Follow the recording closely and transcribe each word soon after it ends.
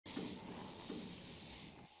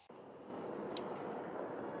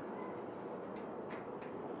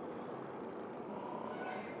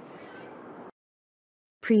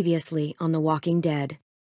Previously on The Walking Dead.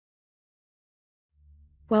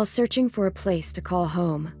 While searching for a place to call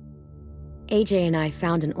home, AJ and I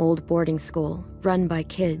found an old boarding school run by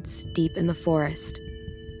kids deep in the forest.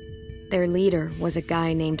 Their leader was a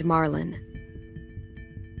guy named Marlon,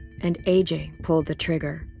 and AJ pulled the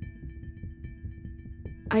trigger.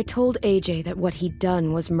 I told AJ that what he'd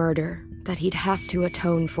done was murder, that he'd have to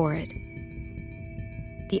atone for it.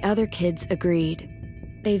 The other kids agreed.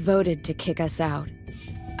 They voted to kick us out.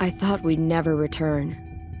 I thought we'd never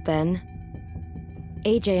return. Then,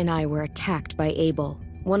 AJ and I were attacked by Abel,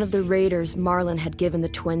 one of the raiders Marlon had given the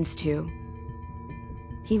twins to.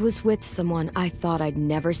 He was with someone I thought I'd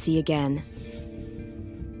never see again.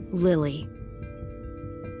 Lily.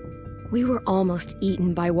 We were almost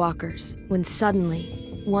eaten by walkers when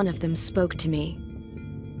suddenly one of them spoke to me.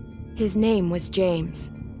 His name was James,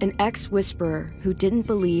 an ex-whisperer who didn't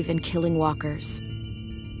believe in killing walkers.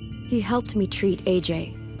 He helped me treat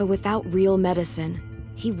AJ, but without real medicine,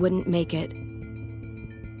 he wouldn't make it.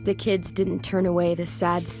 The kids didn't turn away the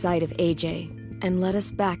sad sight of AJ and let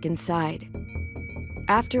us back inside.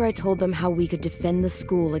 After I told them how we could defend the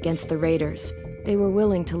school against the raiders, they were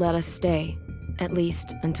willing to let us stay, at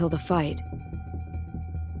least until the fight.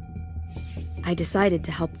 I decided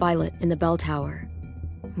to help Violet in the bell tower.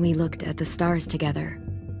 We looked at the stars together,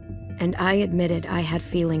 and I admitted I had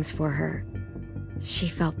feelings for her. She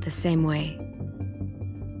felt the same way.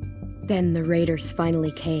 Then the raiders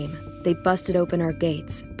finally came. They busted open our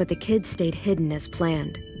gates, but the kids stayed hidden as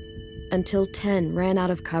planned. Until 10 ran out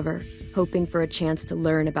of cover, hoping for a chance to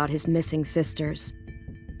learn about his missing sisters.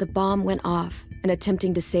 The bomb went off, and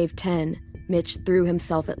attempting to save 10, Mitch threw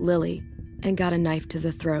himself at Lily and got a knife to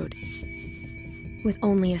the throat. With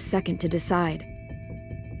only a second to decide,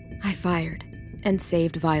 I fired and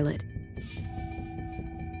saved Violet.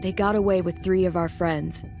 They got away with 3 of our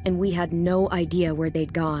friends, and we had no idea where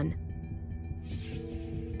they'd gone.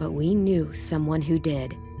 But we knew someone who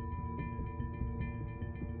did.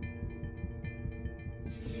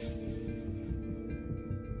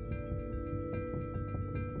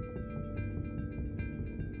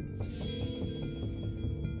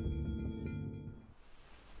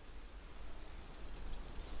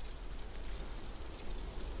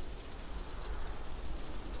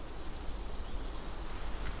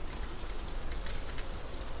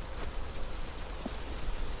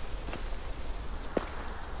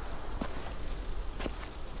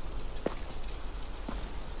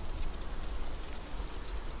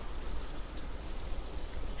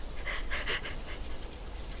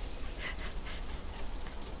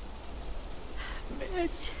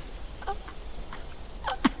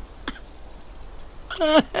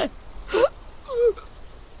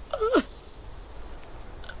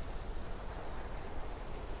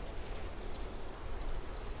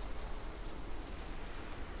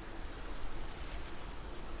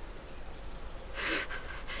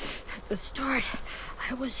 At the start,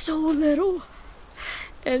 I was so little,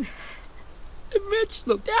 and Mitch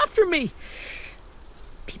looked after me.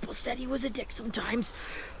 People said he was a dick sometimes,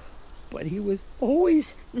 but he was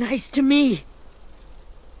always nice to me.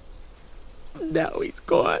 Now he's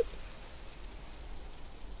gone.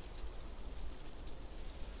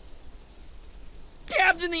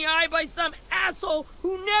 Stabbed in the eye by some asshole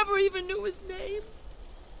who never even knew his name.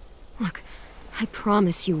 Look, I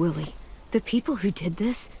promise you, Willie, the people who did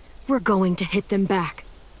this, we're going to hit them back.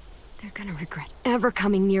 They're gonna regret ever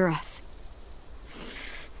coming near us.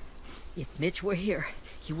 If Mitch were here,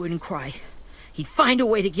 he wouldn't cry. He'd find a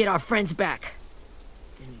way to get our friends back.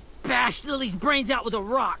 And he'd bash Lily's brains out with a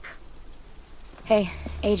rock. Hey,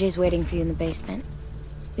 AJ's waiting for you in the basement.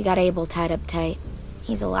 We got Abel tied up tight.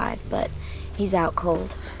 He's alive, but he's out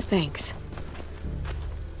cold. Thanks.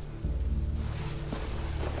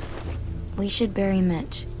 We should bury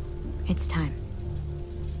Mitch. It's time.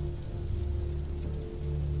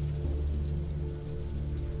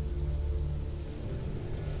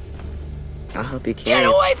 I'll help you carry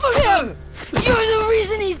Get away from him! You're the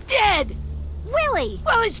reason he's dead! Willie!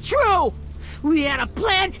 Well, it's true! We had a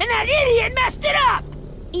plan, and that idiot messed it up!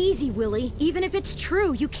 Easy, Willie. Even if it's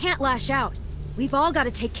true, you can't lash out. We've all got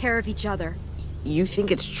to take care of each other. You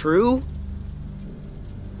think it's true?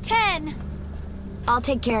 10! I'll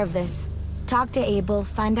take care of this. Talk to Abel,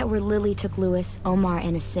 find out where Lily took Lewis, Omar,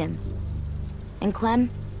 and Asim. And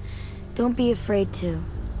Clem, don't be afraid to,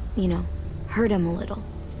 hurt him a little.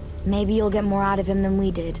 Maybe you'll get more out of him than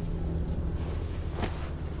we did.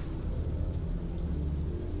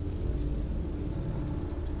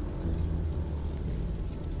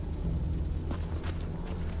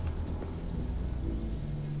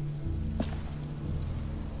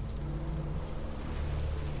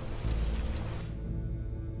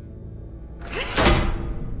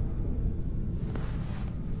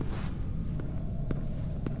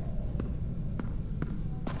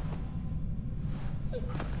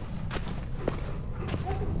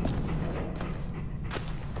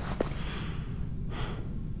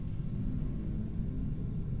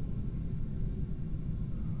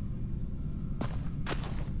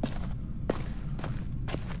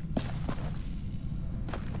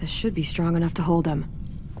 This should be strong enough to hold him.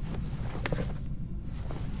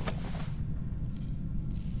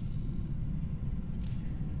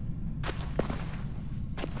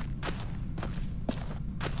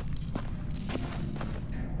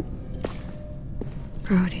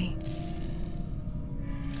 Brody.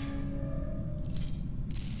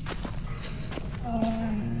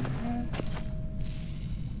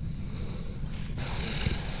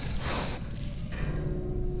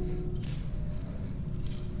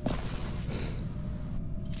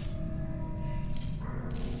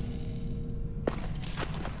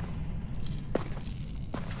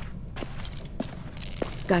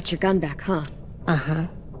 Got your gun back, huh? Uh-huh.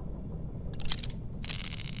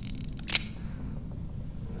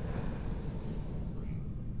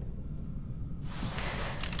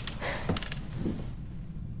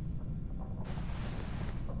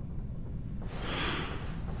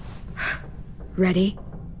 Ready?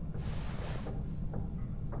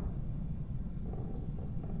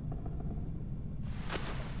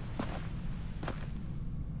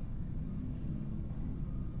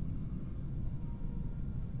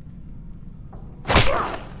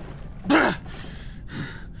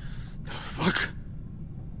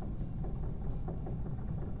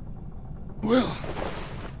 Well,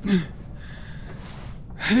 that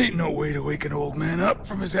ain't no way to wake an old man up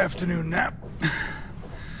from his afternoon nap.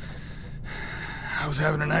 I was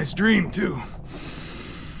having a nice dream, too.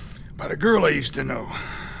 About a girl I used to know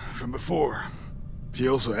from before. She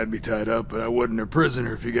also had me tied up, but I wasn't her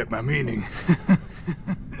prisoner, if you get my meaning.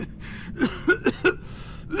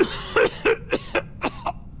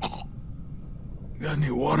 Got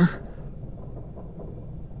any water?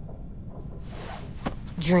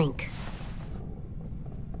 Drink.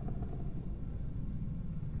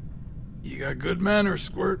 You got good manners,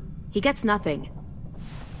 Squirt. He gets nothing.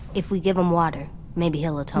 If we give him water, maybe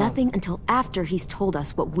he'll atone. Nothing until after he's told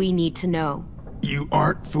us what we need to know. You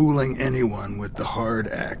aren't fooling anyone with the hard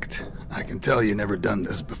act. I can tell you never done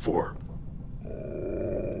this before.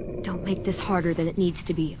 Don't make this harder than it needs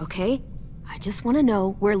to be, okay? I just want to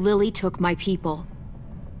know where Lily took my people.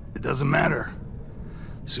 It doesn't matter.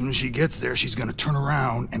 As soon as she gets there, she's gonna turn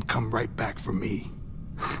around and come right back for me.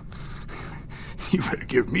 You better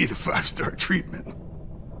give me the 5-star treatment.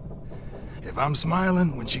 If I'm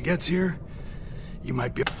smiling when she gets here, you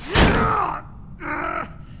might be...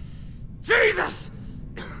 Jesus!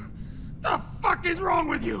 The fuck is wrong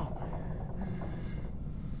with you?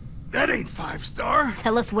 That ain't 5-star.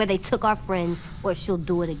 Tell us where they took our friends, or she'll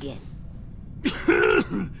do it again.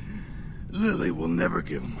 Lily will never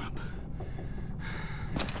give them up.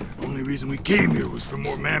 Only reason we came here was for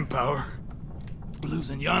more manpower.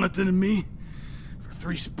 Losing Jonathan and me for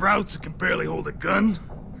 3 sprouts that can barely hold a gun.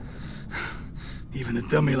 Even a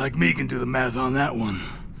dummy like me can do the math on that one.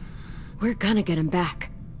 We're gonna get him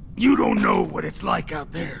back. You don't know what it's like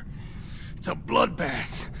out there. It's a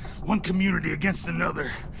bloodbath. One community against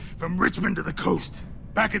another. From Richmond to the coast.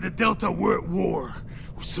 Back at the Delta, we're at war.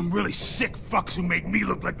 With some really sick fucks who make me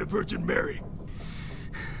look like the Virgin Mary.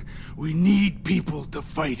 We need people to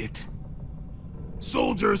fight it.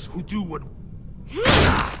 Soldiers who do what...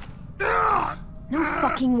 No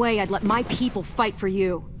fucking way I'd let my people fight for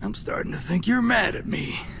you. I'm starting to think you're mad at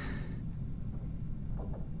me.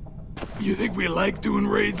 You think we like doing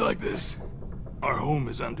raids like this? Our home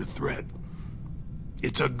is under threat.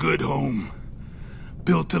 It's a good home.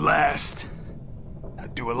 Built to last.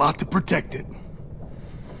 I'd do a lot to protect it.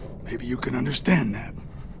 Maybe you can understand that.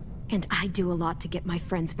 And I do a lot to get my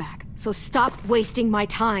friends back. So stop wasting my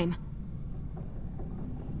time.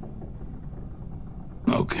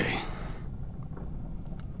 Okay.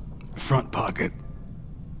 Front pocket.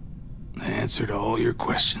 The answer to all your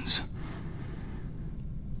questions.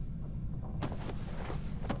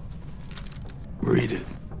 Read it.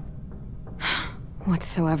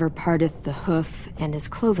 Whatsoever parteth the hoof and is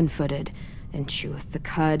cloven-footed, and cheweth the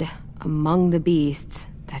cud among the beasts,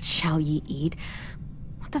 that shall ye eat.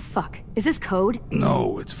 What the fuck? Is this code?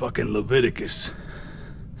 No, it's fucking Leviticus.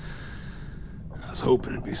 I was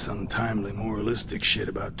hoping it'd be some timely, moralistic shit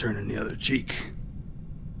about turning the other cheek.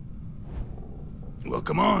 Well,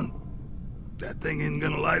 come on. That thing ain't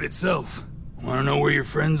gonna light itself. Wanna know where your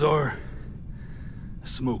friends are?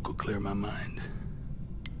 Smoke will clear my mind.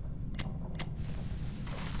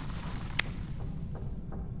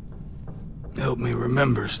 Help me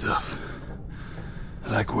remember stuff.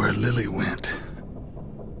 Like where Lily went.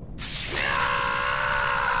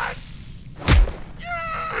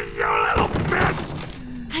 You little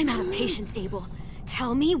bitch! I'm out of patience, Abel.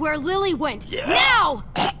 Tell me where Lily went. Now!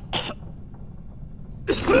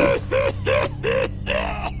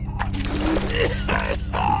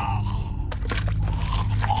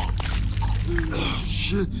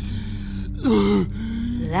 shit.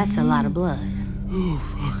 That's a lot of blood. Oh,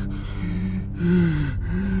 fuck.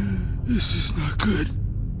 This is not good.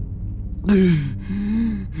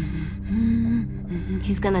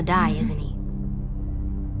 He's gonna die, isn't he?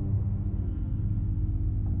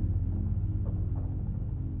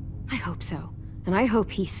 I hope so. And I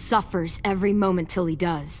hope he suffers every moment till he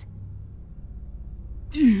does.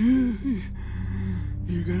 You're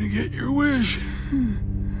gonna get your wish.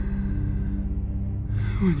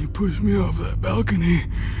 When you pushed me off that balcony,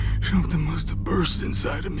 something must have burst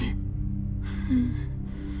inside of me.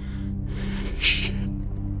 Shit.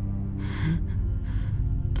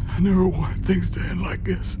 I never wanted things to end like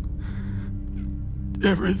this.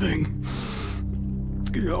 Everything.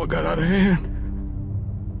 It all got out of hand.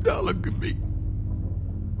 Now look at me.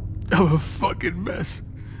 I'm a fucking mess.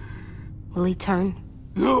 Will he turn?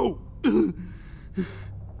 No!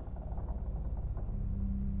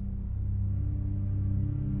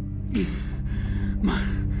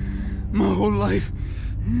 My whole life,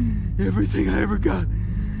 everything I ever got,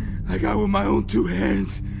 I got with my own two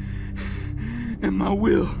hands and my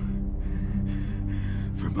will.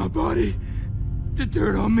 For my body to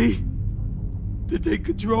turn on me, to take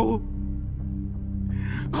control.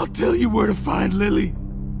 I'll tell you where to find Lily.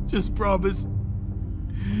 Just promise.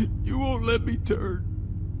 You won't let me turn.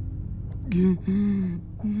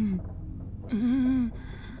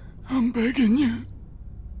 I'm begging you.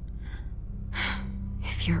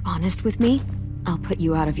 If you're honest with me, I'll put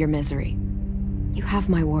you out of your misery. You have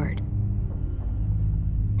my word.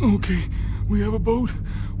 Okay, we have a boat.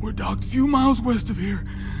 We're docked a few miles west of here,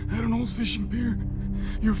 at an old fishing pier.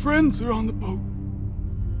 Your friends are on the boat.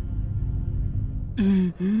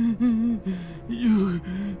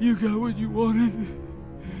 You got what you wanted.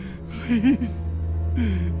 Please,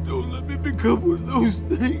 don't let me become one of those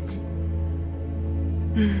things.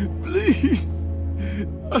 Please,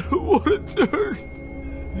 I don't want to turn.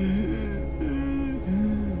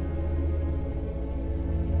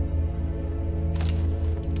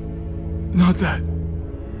 Not that.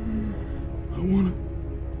 I wanna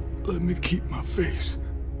let me keep my face.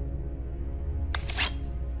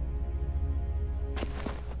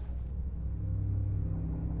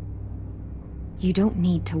 You don't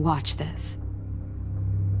need to watch this.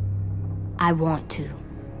 I want to.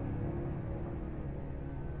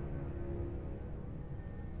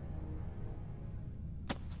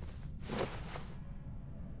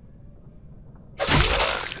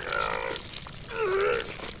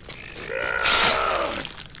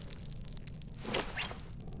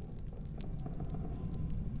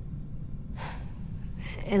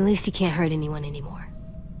 At least he can't hurt anyone anymore.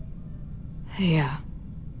 Yeah.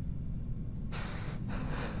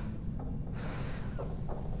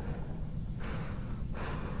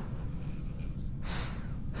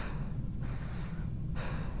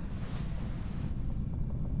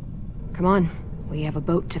 Come on, we have a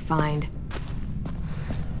boat to find.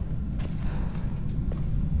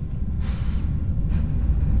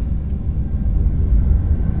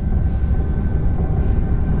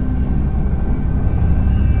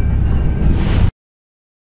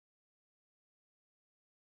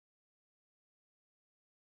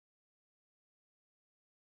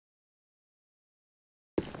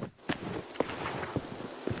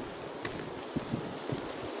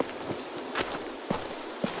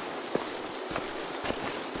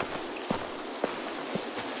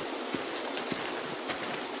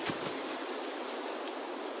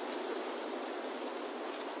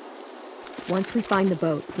 Once we find the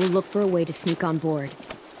boat, we'll look for a way to sneak on board.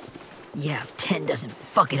 Yeah, if 10 doesn't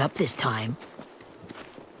fuck it up this time.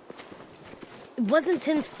 It wasn't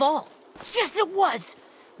Tin's fault. Yes, it was!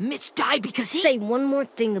 Mitch died because he— Say one more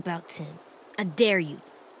thing about Tin. I dare you.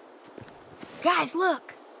 Guys,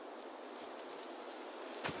 look!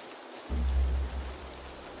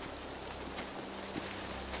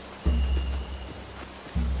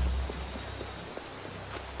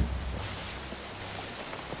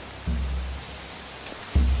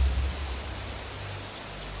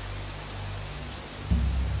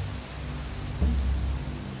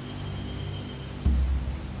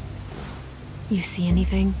 You see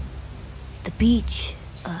anything? The beach,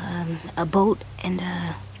 a boat, and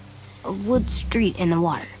a wood street in the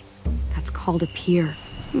water. That's called a pier.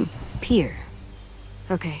 Pier.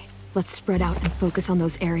 Okay, let's spread out and focus on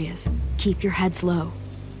those areas. Keep your heads low.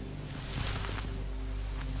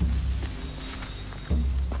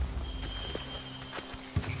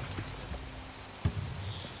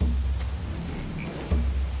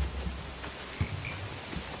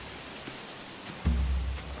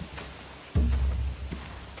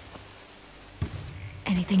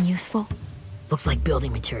 Anything useful? Looks like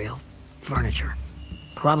building material. Furniture.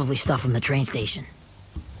 Probably stuff from the train station.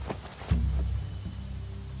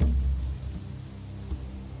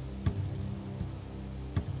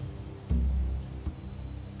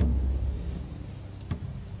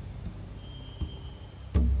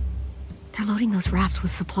 They're loading those rafts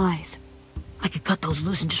with supplies. I could cut those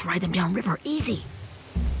loose and just ride them downriver, easy.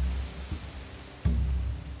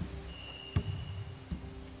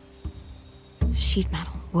 Sheet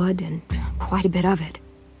metal, wood, and quite a bit of it.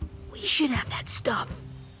 We should have that stuff.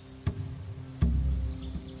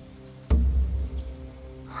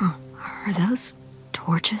 Huh, are those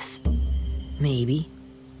torches? Maybe.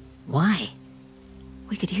 Why?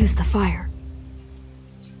 We could use the fire.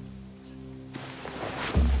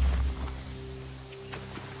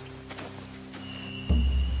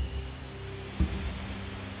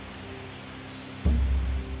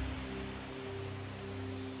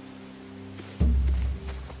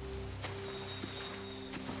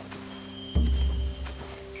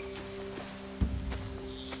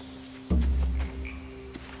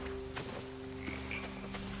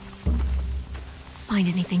 Find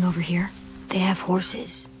anything over here? They have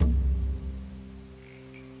horses.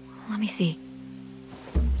 Let me see.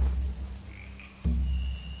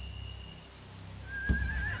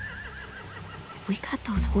 If we cut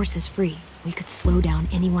those horses free, we could slow down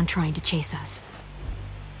anyone trying to chase us.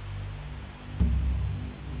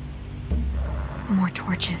 More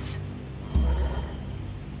torches.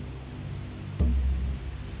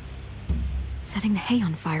 Setting the hay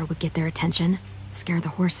on fire would get their attention. Scare the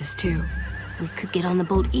horses, too. We could get on the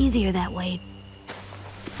boat easier that way.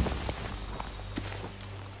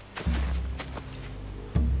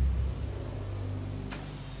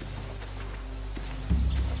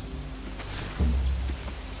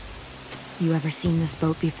 You ever seen this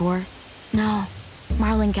boat before? No.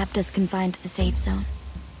 Marlin kept us confined to the safe zone.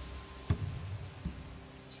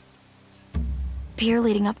 Pier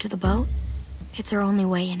leading up to the boat? It's our only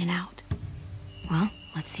way in and out. Well,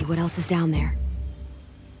 let's see what else is down there.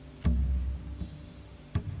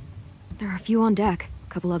 There are a few on deck,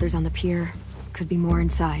 a couple others on the pier. Could be more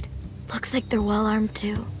inside. Looks like they're well armed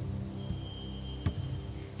too.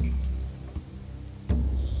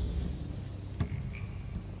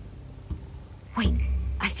 Wait,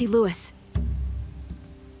 I see Lewis.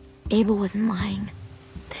 Abel wasn't lying.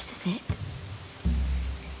 This is it.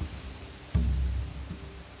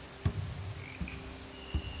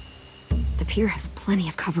 The pier has plenty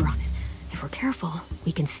of cover on it. If we're careful,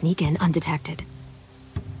 we can sneak in undetected.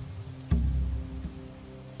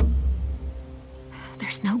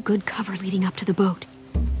 There's no good cover leading up to the boat.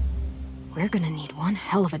 We're gonna need one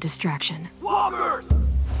hell of a distraction. Walkers!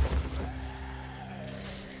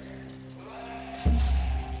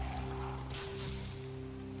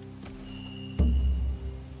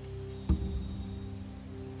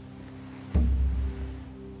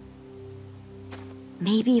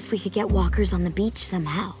 Maybe if we could get walkers on the beach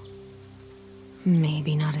somehow.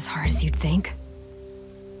 Maybe not as hard as you'd think.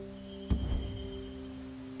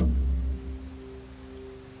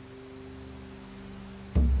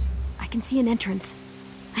 I can see an entrance.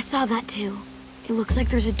 I saw that too. It looks like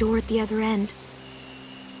there's a door at the other end.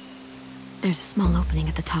 There's a small opening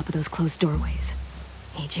at the top of those closed doorways.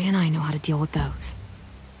 AJ and I know how to deal with those.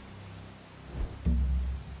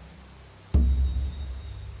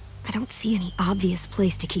 I don't see any obvious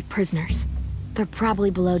place to keep prisoners. They're probably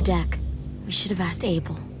below deck. We should have asked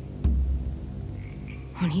Abel.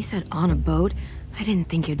 When he said on a boat, I didn't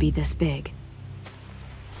think it'd be this big.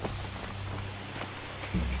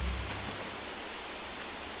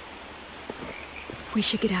 We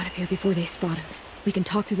should get out of here before they spot us. We can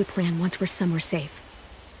talk through the plan once we're somewhere safe.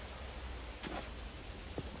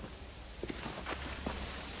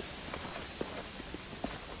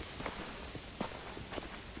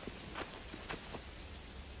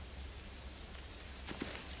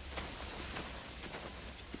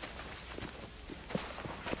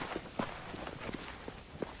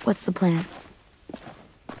 What's the plan?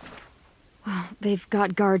 Well, they've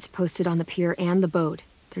got guards posted on the pier and the boat.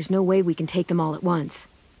 There's no way we can take them all at once.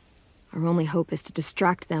 Our only hope is to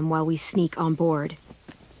distract them while we sneak on board.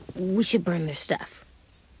 We should burn their stuff.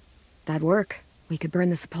 That'd work. We could burn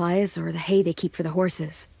the supplies or the hay they keep for the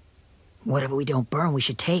horses. Whatever we don't burn, we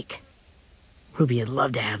should take. Ruby would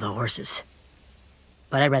love to have the horses.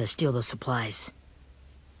 But I'd rather steal those supplies.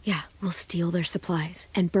 Yeah, we'll steal their supplies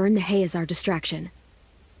and burn the hay as our distraction.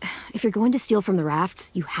 If you're going to steal from the rafts,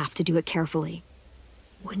 you have to do it carefully.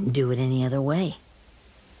 Wouldn't do it any other way.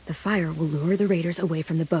 The fire will lure the raiders away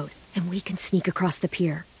from the boat, and we can sneak across the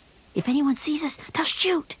pier. If anyone sees us, they'll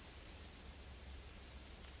shoot.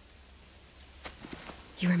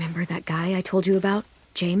 You remember that guy I told you about,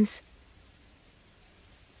 James?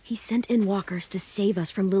 He sent in walkers to save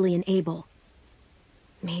us from Lily and Abel.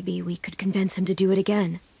 Maybe we could convince him to do it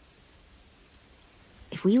again.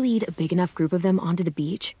 If we lead a big enough group of them onto the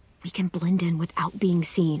beach, we can blend in without being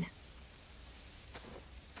seen.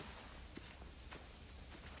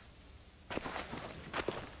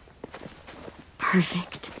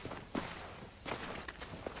 Perfect.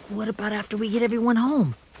 What about after we get everyone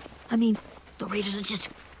home? I mean, the raiders will just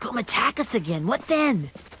come attack us again. What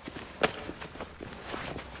then?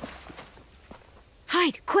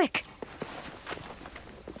 Hide, quick!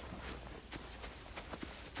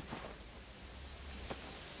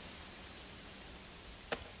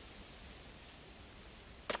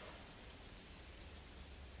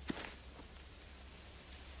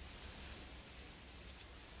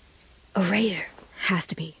 A raider. Has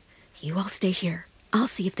to be. You all stay here. I'll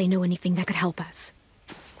see if they know anything that could help us.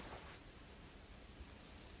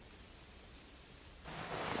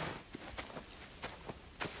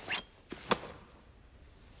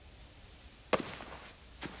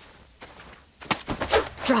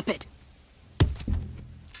 Drop it.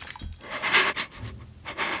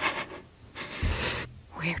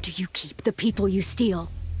 Where do you keep the people you steal?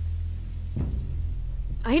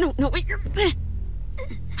 I don't know what you're...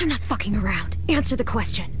 I'm not fucking around. Answer the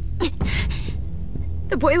question.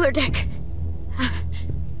 The boiler deck.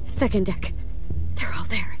 Second deck. They're all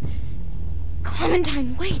there.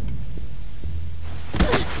 Clementine, wait.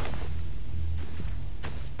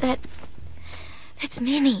 That's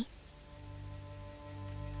Minnie.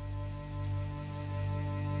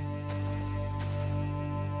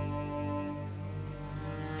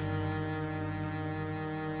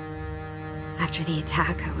 After the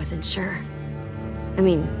attack, I wasn't sure. I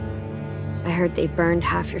mean, I heard they burned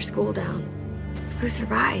half your school down. Who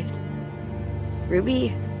survived?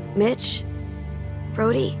 Ruby? Mitch?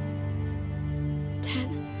 Brody?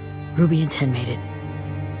 10? Ruby and 10 made it.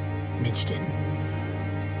 Mitch didn't.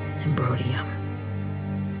 And Brody,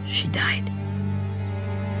 she died.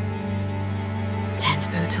 10's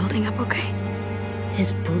boots holding up okay?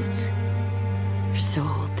 His boots? They're so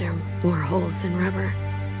old, there are more holes than rubber.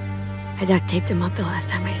 I duct taped him up the last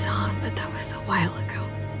time I saw him, but that was a while ago.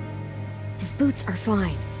 His boots are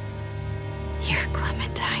fine. You're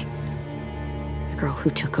Clementine. The girl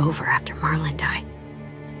who took over after Marlon died.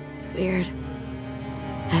 It's weird.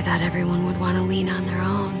 I thought everyone would want to lean on their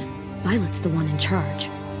own. Violet's the one in charge.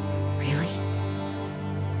 Really?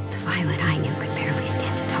 The Violet I knew could barely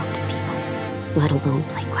stand to talk to people, let alone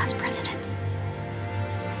play class president.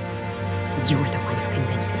 You're the one who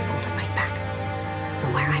convinced the school to fight back.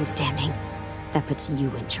 From where I'm standing, that puts you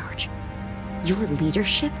in charge. Your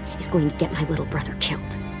leadership is going to get my little brother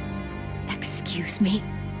killed. Excuse me?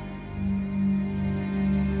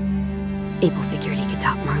 Abel figured he could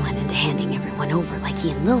talk Marlon into handing everyone over like he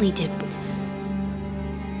and Lily did, but...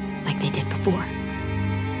 like they did before.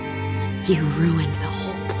 You ruined the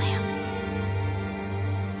whole plan.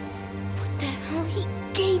 What the hell? He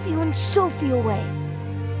gave you and Sophie away.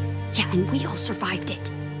 Yeah, and we all survived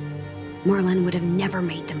it. Marlon would have never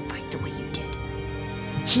made them fight the way you did.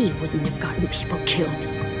 He wouldn't have gotten people killed.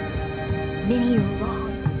 Minnie, you're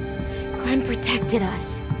wrong. Clem protected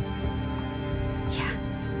us. Yeah.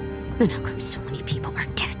 Then how come so many people are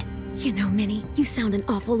dead? You know, Minnie, you sound an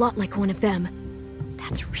awful lot like one of them.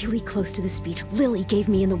 That's really close to the speech Lily gave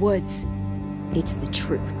me in the woods. It's the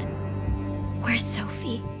truth. Where's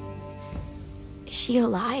Sophie? Is she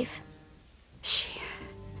alive?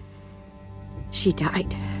 She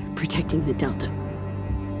died, protecting the Delta.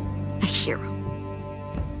 A hero.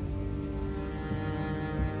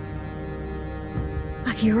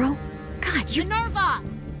 A hero? God, you... Minerva!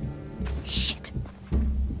 Shit.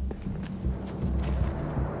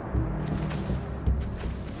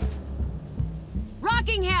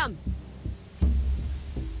 Rockingham!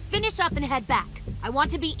 Finish up and head back. I want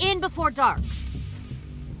to be in before dark.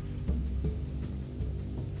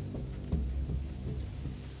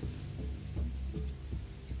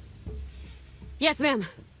 Yes, ma'am.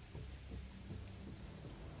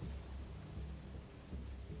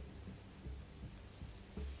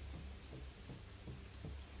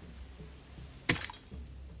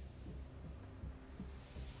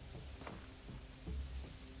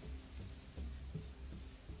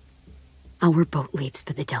 Our boat leaves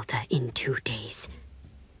for the Delta in 2 days.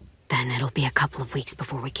 Then it'll be a couple of weeks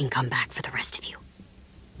before we can come back for the rest of you.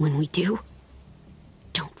 When we do,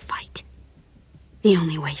 don't fight. The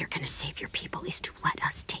only way you're gonna save your people is to let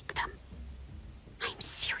us take them. I'm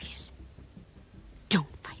serious.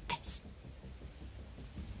 Don't fight this.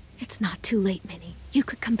 It's not too late, Minnie. You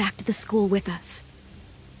could come back to the school with us.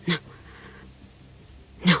 No.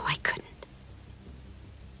 No, I couldn't.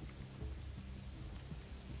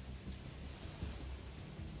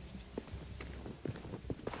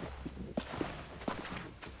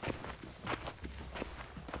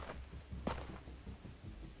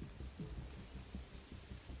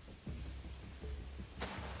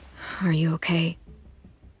 Are you okay?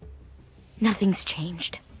 Nothing's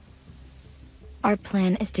changed. Our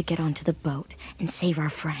plan is to get onto the boat and save our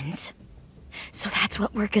friends. So that's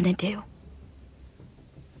what we're gonna do.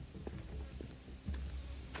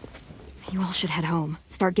 You all should head home.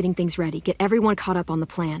 Start getting things ready. Get everyone caught up on the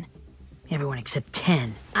plan. Everyone except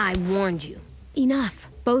 10. I warned you. Enough,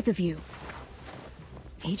 both of you.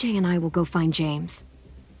 AJ and I will go find James.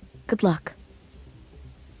 Good luck.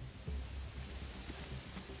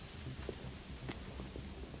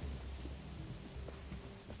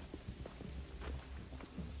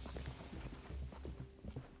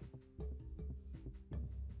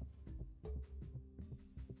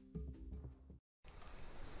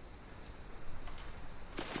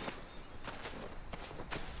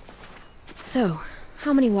 So,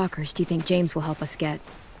 how many walkers do you think James will help us get?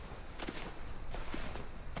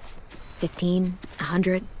 15?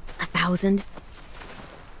 100? 1,000?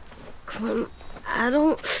 Clem, I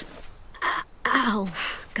don't... Ow.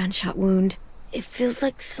 Gunshot wound. It feels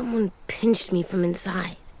like someone pinched me from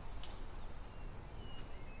inside.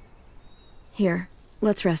 Here,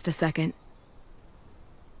 let's rest a second.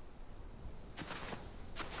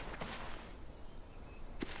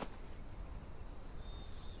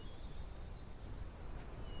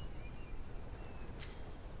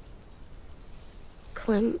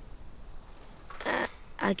 Clem,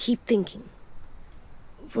 I keep thinking.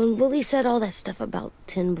 When Willie said all that stuff about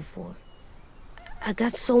 10 before, I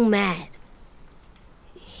got so mad.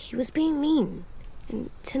 He was being mean, and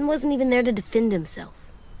 10 wasn't even there to defend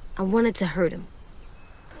himself. I wanted to hurt him.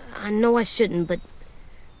 I know I shouldn't, but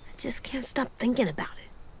I just can't stop thinking about it.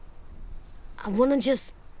 I want to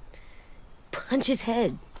just punch his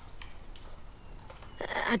head.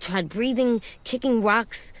 I tried breathing, kicking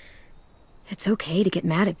rocks. It's okay to get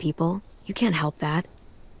mad at people. You can't help that.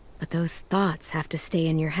 But those thoughts have to stay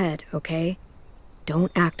in your head, okay?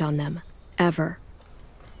 Don't act on them. Ever.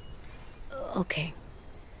 Okay.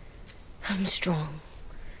 I'm strong.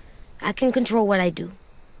 I can control what I do.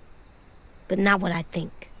 But not what I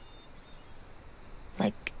think.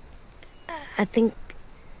 Like, I think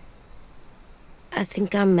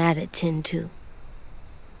I'm mad at 10 too.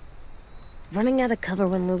 Running out of cover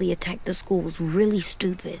when Lily attacked the school was really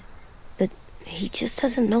stupid. But he just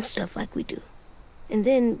doesn't know stuff like we do. And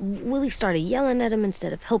then Willie started yelling at him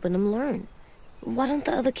instead of helping him learn. Why don't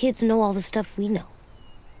the other kids know all the stuff we know?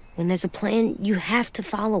 When there's a plan, you have to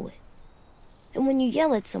follow it. And when you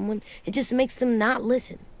yell at someone, it just makes them not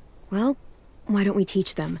listen. Well, why don't we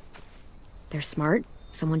teach them? They're smart.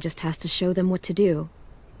 Someone just has to show them what to do.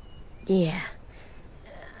 Yeah.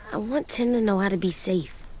 I want 10 to know how to be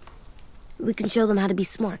safe. We can show them how to be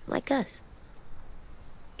smart, like us.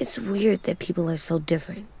 It's weird that people are so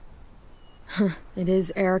different. It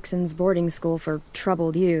is Erickson's boarding school for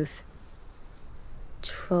troubled youth.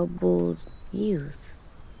 Troubled youth?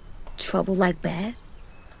 Trouble like bad?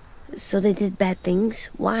 So they did bad things?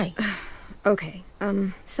 Why? Okay,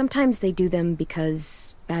 sometimes they do them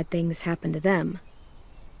because bad things happen to them.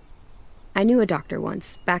 I knew a doctor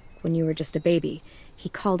once, back when you were just a baby. He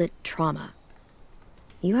called it trauma.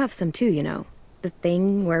 You have some too, you know. The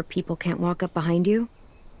thing where people can't walk up behind you.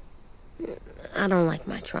 I don't like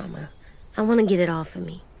my trauma. I want to get it off of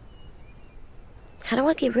me. How do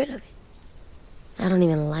I get rid of it? I don't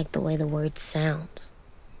even like the way the word sounds.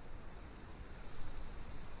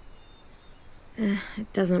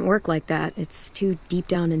 It doesn't work like that. It's too deep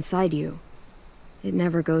down inside you. It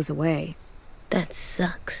never goes away. That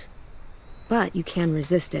sucks. But you can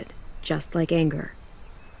resist it, just like anger.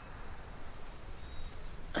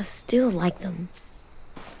 I still like them.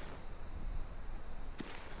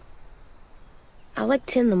 I like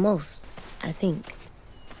 10 the most, I think.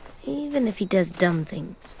 Even if he does dumb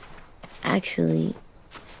things. Actually,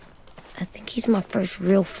 I think he's my first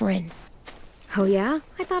real friend. Oh yeah?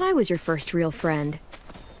 I thought I was your first real friend.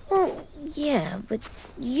 Well, yeah, but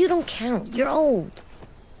you don't count. You're old.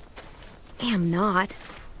 Am not.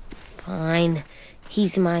 Fine.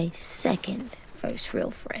 He's my second first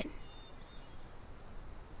real friend.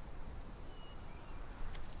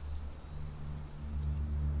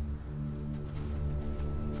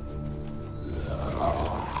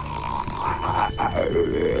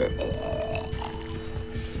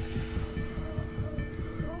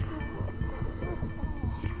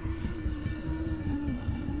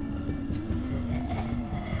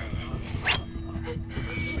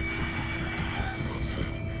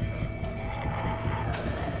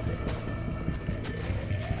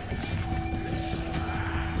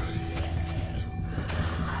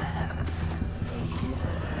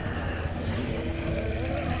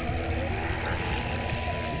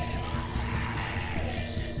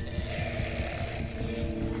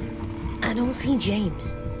 I don't see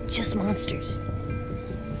James. Just monsters.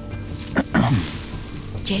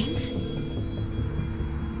 James?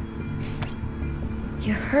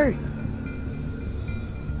 You're hurt.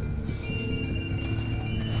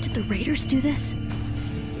 Did the raiders do this?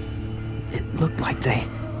 It looked like they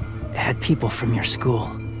had people from your school.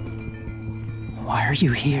 Why are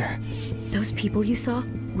you here? Those people you saw,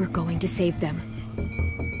 we're going to save them.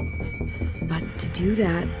 But to do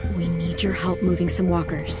that, we need your help moving some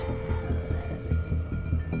walkers.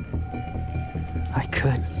 I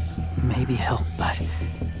could maybe help, but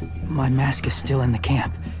my mask is still in the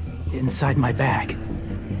camp, inside my bag.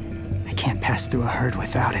 I can't pass through a herd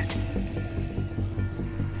without it.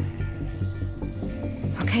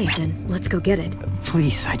 Okay, then let's go get it.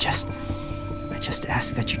 Please, I just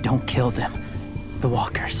ask that you don't kill them. The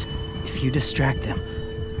walkers. If you distract them,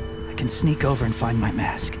 I can sneak over and find my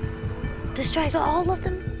mask. Distract all of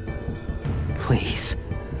them? Please.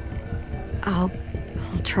 I'll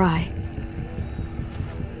try.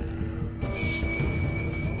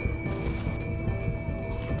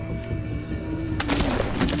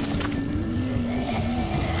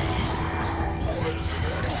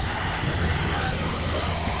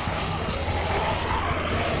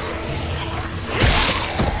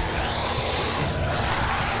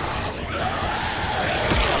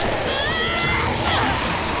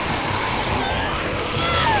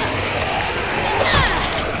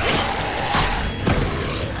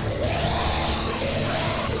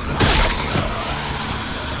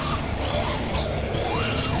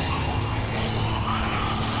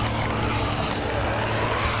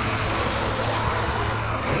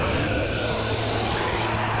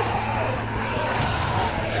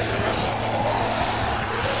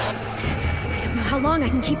 How long I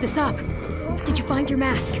can keep this up? Did you find your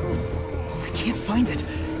mask? I can't find it.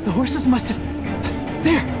 The horses must have...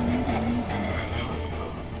 There!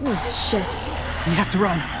 Oh, shit. We have to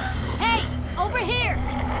run. Hey! Over here!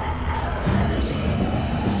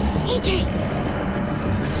 AJ!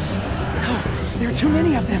 No, there are too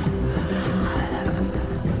many of them.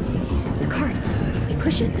 The cart. If we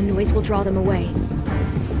push it, the noise will draw them away.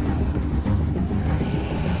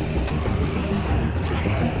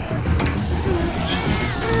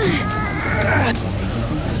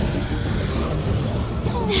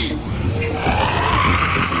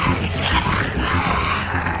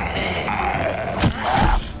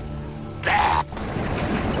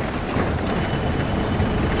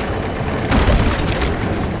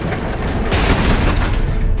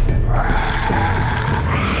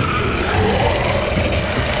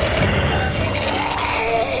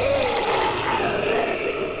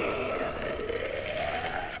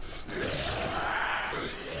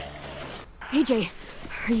 AJ,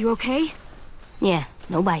 are you okay? Yeah,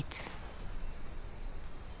 no bites.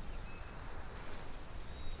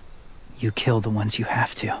 You kill the ones you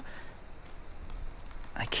have to.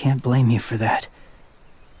 I can't blame you for that.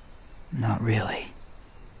 Not really.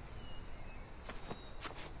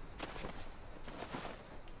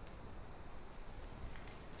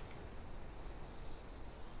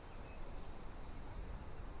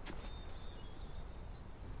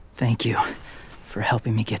 Thank you for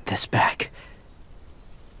helping me get this back.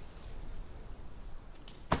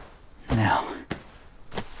 Now,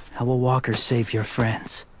 how will walkers save your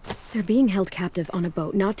friends? They're being held captive on a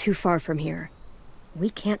boat not too far from here. We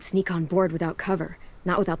can't sneak on board without cover,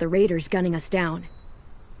 not without the raiders gunning us down.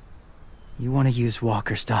 You want to use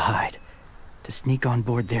walkers to hide? To sneak on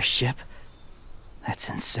board their ship? That's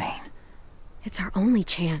insane. It's our only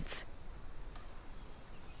chance.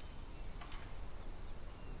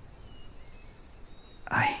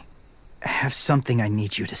 I have something I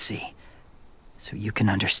need you to see, so you can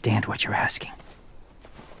understand what you're asking.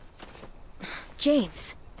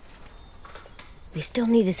 James. We still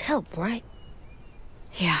need his help, right?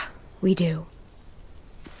 Yeah, we do.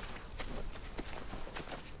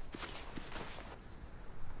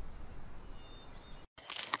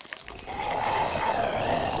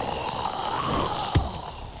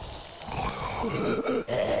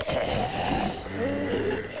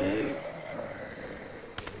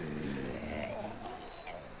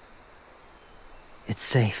 It's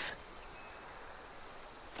safe.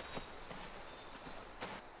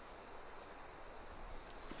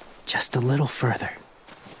 Just a little further.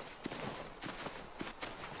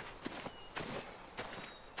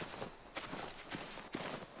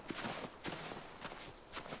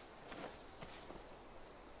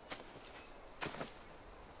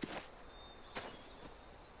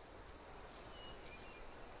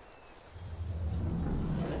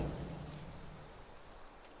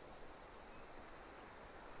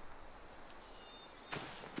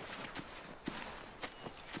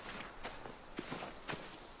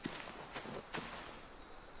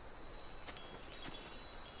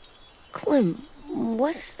 Clem,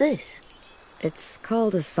 what's this? It's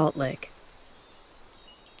called a salt lick.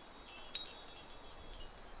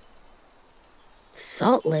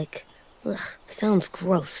 Salt lick? Ugh, sounds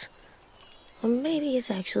gross. Or maybe it's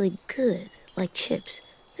actually good, like chips.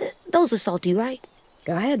 Those are salty, right?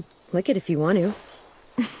 Go ahead, lick it if you want to.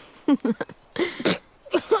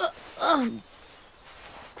 Ugh,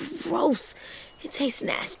 gross. It tastes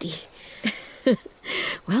nasty.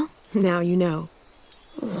 Well, now you know.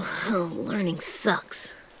 Ugh, learning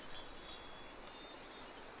sucks.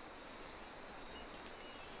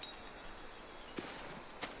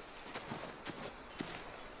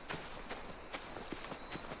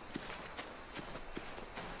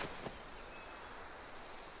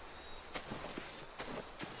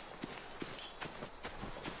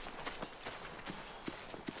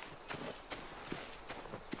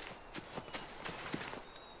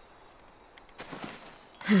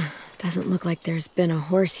 Doesn't look like there's been a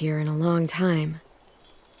horse here in a long time.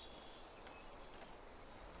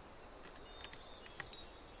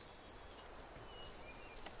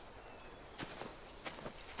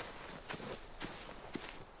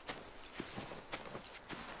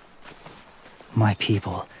 My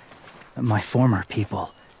people, my former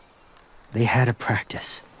people, they had a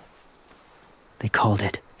practice. They called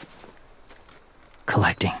it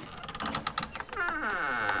collecting.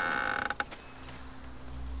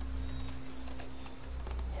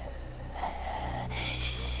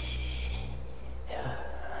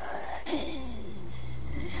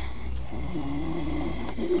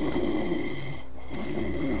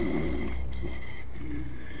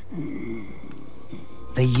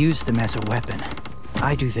 They use them as a weapon.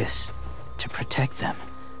 I do this to protect them.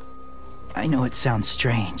 I know it sounds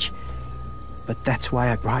strange, but that's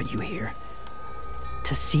why I brought you here.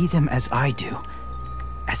 To see them as I do.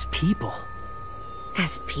 As people.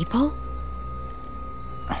 As people?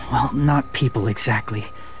 Well, not people exactly,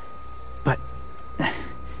 but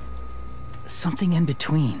something in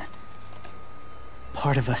between.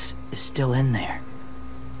 Part of us is still in there.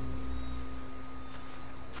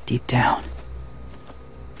 Deep down.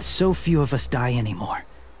 So few of us die anymore.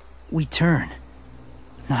 We turn.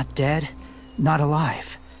 Not dead, not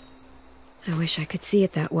alive. I wish I could see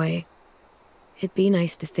it that way. It'd be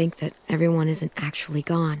nice to think that everyone isn't actually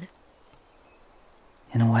gone.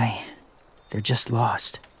 In a way, they're just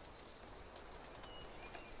lost.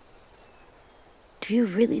 Do you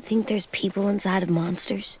really think there's people inside of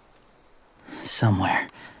monsters? Somewhere.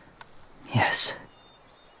 Yes.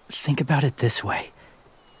 Think about it this way.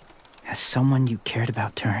 Has someone you cared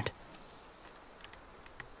about turned?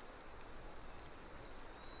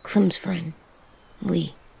 Clem's friend,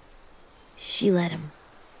 Lee. She let him.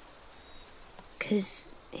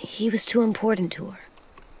 'Cause he was too important to her.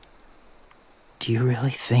 Do you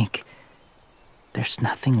really think there's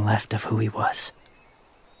nothing left of who he was?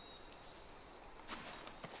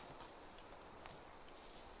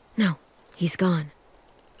 No, he's gone.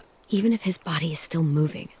 Even if his body is still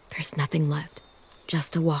moving, there's nothing left.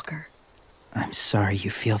 Just a walker. I'm sorry you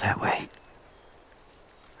feel that way.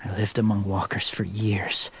 I lived among walkers for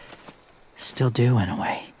years. Still do, in a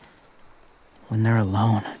way. When they're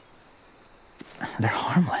alone, they're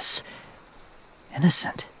harmless.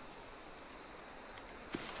 Innocent.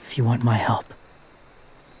 If you want my help,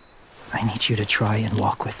 I need you to try and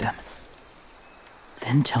walk with them.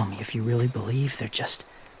 Then tell me if you really believe they're just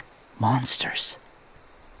monsters.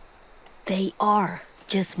 They are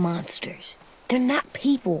just monsters. They're not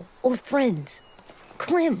people or friends.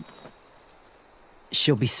 Clem,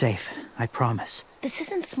 She'll be safe, I promise. this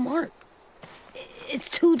isn't smart. It's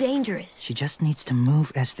too dangerous. She just needs to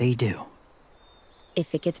move as they do.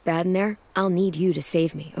 If it gets bad in there, I'll need you to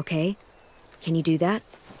save me, okay? Can you do that?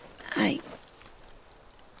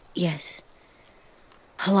 Yes.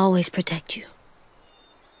 I'll always protect you.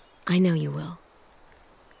 I know you will.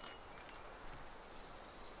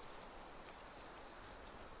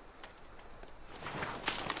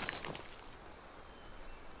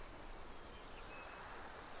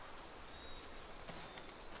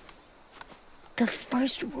 The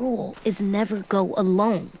first rule is never go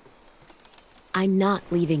alone. I'm not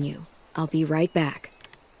leaving you. I'll be right back.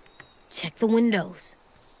 Check the windows.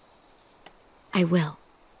 I will.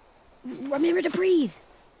 Remember to breathe.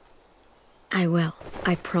 I will.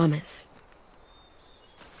 I promise.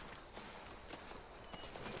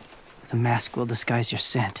 The mask will disguise your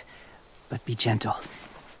scent, but be gentle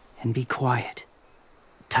and be quiet.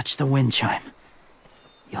 Touch the wind chime.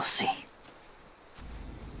 You'll see.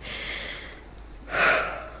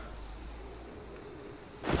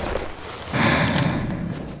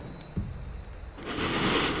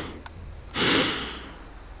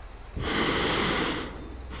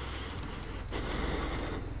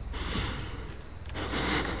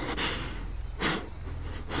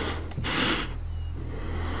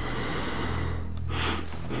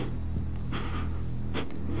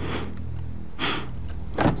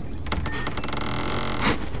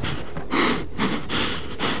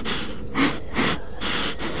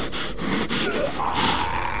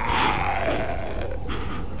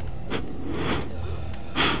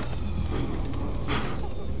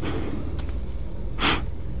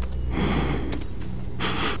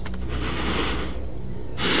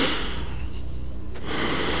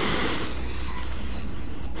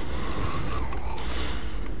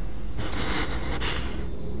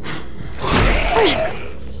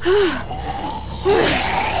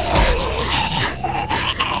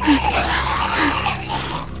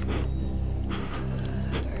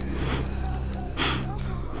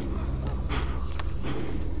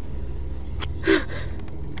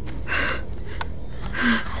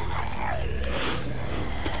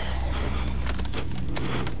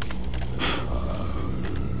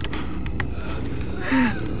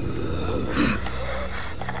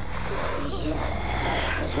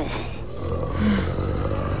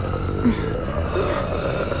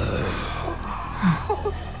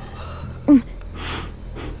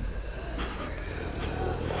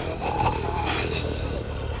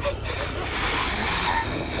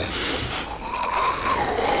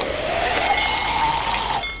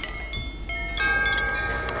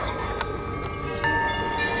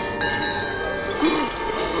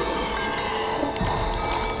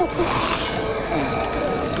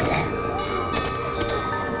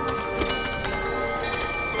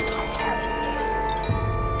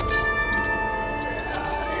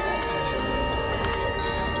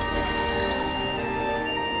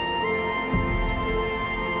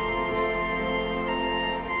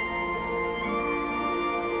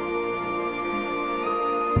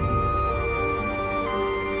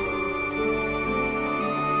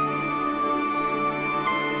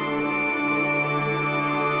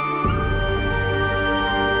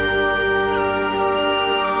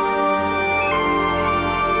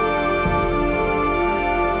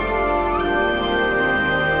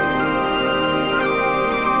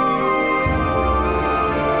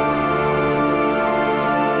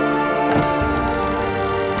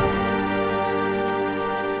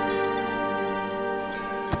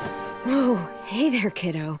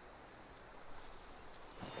 kiddo.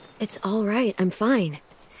 It's all right, I'm fine.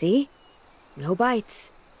 See? No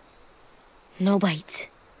bites. No bites.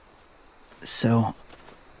 So,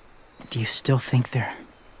 do you still think they're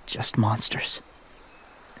just monsters?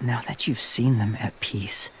 Now that you've seen them at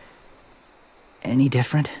peace, any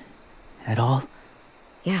different at all?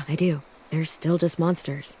 Yeah, I do. They're still just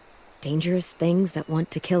monsters. Dangerous things that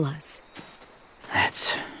want to kill us.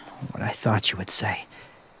 That's what I thought you would say.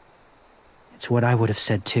 It's what I would have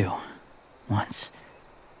said too, once.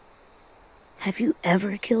 Have you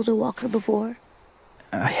ever killed a walker before?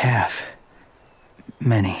 I have.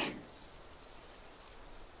 Many.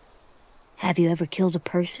 Have you ever killed a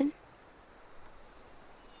person?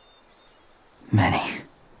 Many.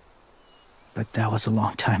 But that was a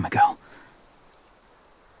long time ago.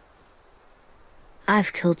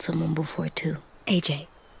 I've killed someone before too. AJ.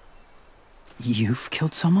 You've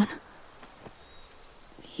killed someone?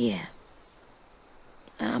 Yeah.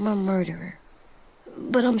 I'm a murderer.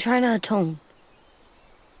 But I'm trying to atone.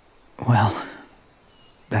 Well,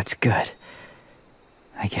 that's good.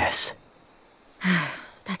 I guess.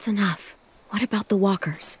 That's enough. What about the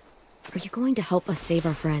walkers? Are you going to help us save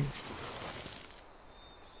our friends?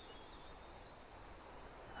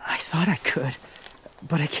 I thought I could,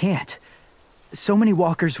 but I can't. So many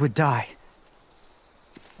walkers would die.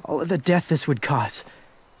 All of the death this would cause.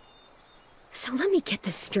 So let me get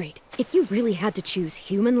this straight. If you really had to choose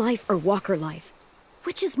human life or walker life,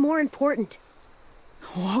 which is more important?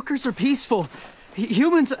 Walkers are peaceful.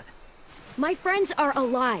 Humans... My friends are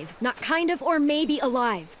alive, not kind of or maybe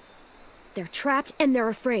alive. They're trapped and they're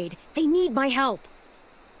afraid. They need my help.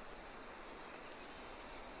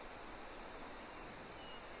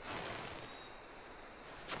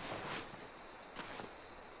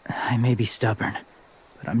 I may be stubborn,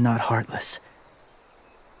 but I'm not heartless.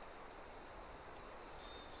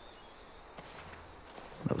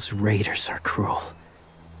 Those raiders are cruel.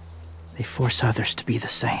 They force others to be the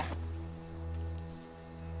same.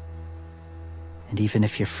 And even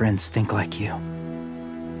if your friends think like you,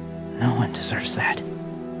 no one deserves that.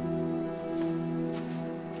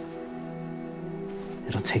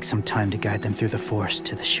 It'll take some time to guide them through the forest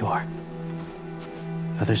to the shore.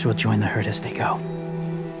 Others will join the herd as they go.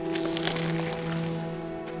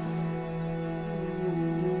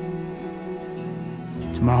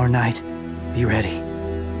 Tomorrow night, be ready.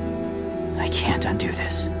 I can't undo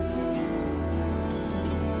this.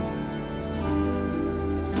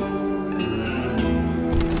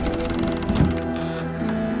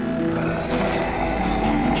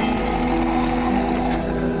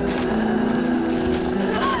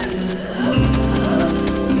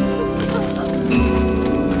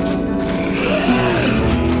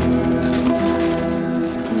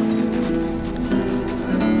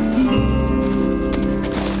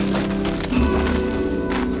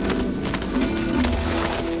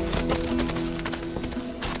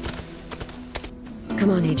 Come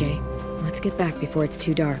on, AJ. Let's get back before it's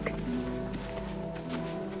too dark.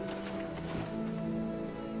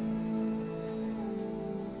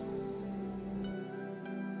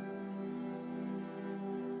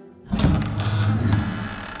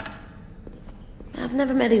 I've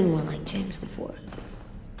never met anyone like James before.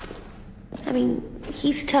 I mean,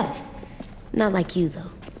 he's tough. Not like you, though.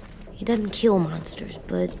 He doesn't kill monsters,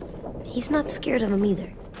 but he's not scared of them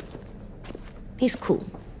either. He's cool.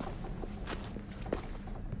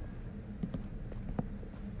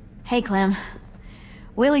 Hey, Clem.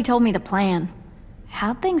 Willie told me the plan.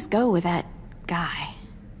 How'd things go with that guy?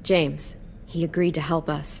 James, he agreed to help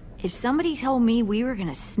us. If somebody told me we were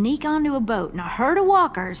gonna sneak onto a boat in a herd of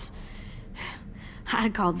walkers,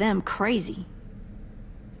 I'd call them crazy.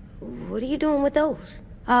 What are you doing with those?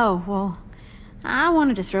 Oh, well, I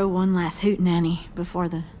wanted to throw one last hootenanny before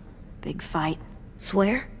the big fight.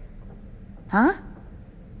 Swear? Huh?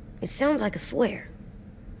 It sounds like a swear.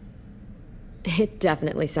 It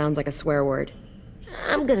definitely sounds like a swear word.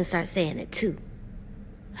 I'm gonna start saying it too.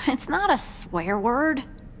 It's not a swear word.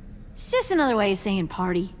 It's just another way of saying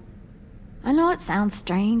party. I know it sounds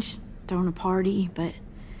strange, throwing a party, but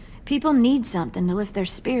people need something to lift their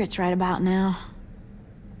spirits right about now.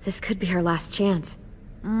 This could be our last chance.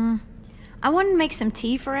 I wanted to make some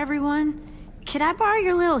tea for everyone. Could I borrow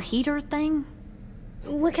your little heater thing?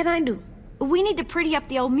 What can I do? We need to pretty up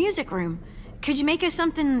the old music room. Could you make us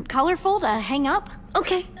something colorful to hang up?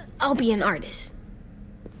 Okay, I'll be an artist.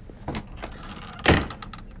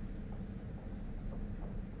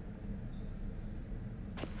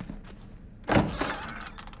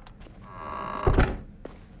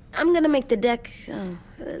 I'm gonna make the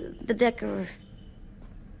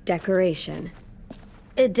Decoration.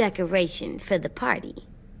 a decoration for the party.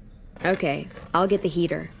 Okay, I'll get the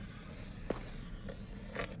heater.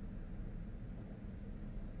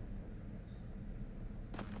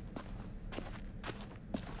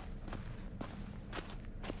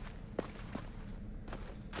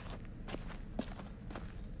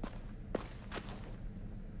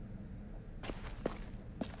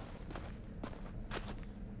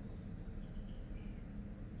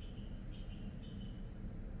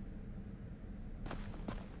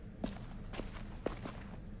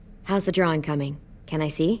 How's the drawing coming? Can I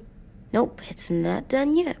see? Nope, it's not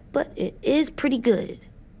done yet, but it is pretty good.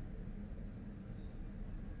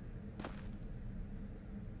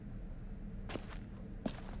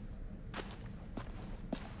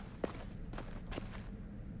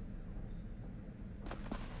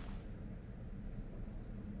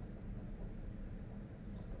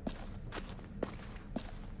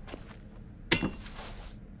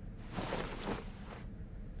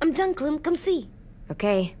 I'm done, Clem. Come see.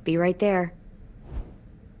 Okay, be right there.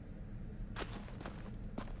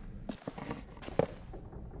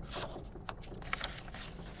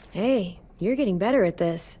 Hey, you're getting better at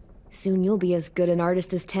this. Soon you'll be as good an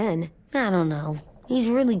artist as 10. I don't know. He's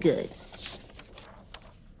really good.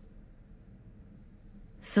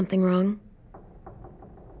 Something wrong?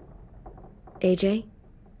 AJ?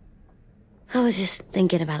 I was just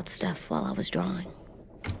thinking about stuff while I was drawing.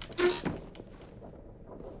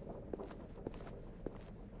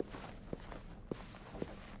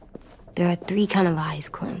 There are 3 kinds of eyes,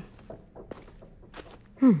 Clem.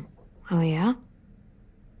 Oh yeah?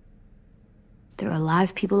 There are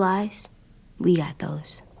live people eyes. We got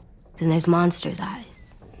those. Then there's monsters'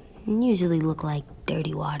 eyes. Usually look like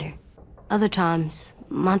dirty water. Other times,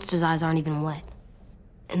 monsters' eyes aren't even wet.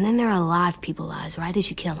 And then there are live people eyes right as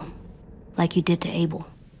you kill him. Like you did to Abel.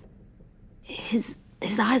 His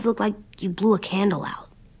eyes look like you blew a candle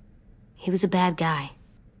out. He was a bad guy.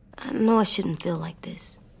 I know I shouldn't feel like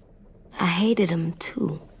this. I hated him,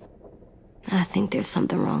 too. I think there's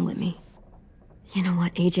something wrong with me. You know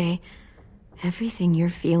what, AJ? Everything you're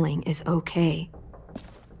feeling is okay.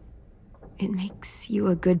 It makes you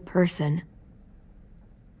a good person.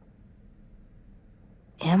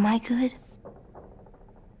 Am I good?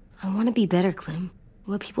 I want to be better, Clem.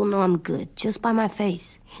 Let people know I'm good, just by my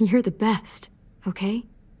face. You're the best, okay?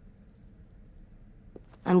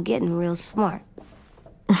 I'm getting real smart.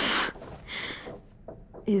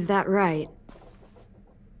 Is that right?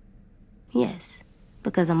 Yes,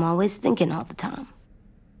 because I'm always thinking all the time.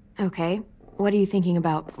 Okay, what are you thinking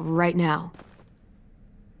about right now?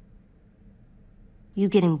 You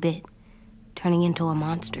getting bit, turning into a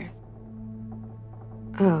monster.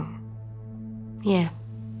 Oh. Yeah.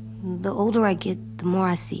 The older I get, the more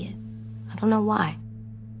I see it. I don't know why.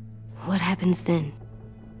 What happens then?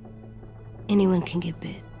 Anyone can get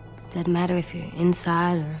bit. Doesn't matter if you're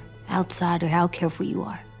inside or outside or how careful you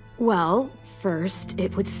are. Well, first,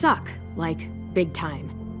 it would suck. Like, big time.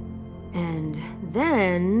 And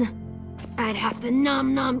then... I'd have to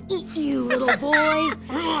nom eat you, little boy.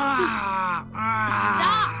 Stop!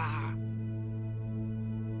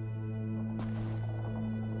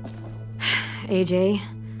 AJ,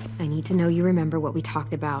 I need to know you remember what we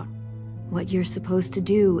talked about. What you're supposed to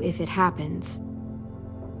do if it happens.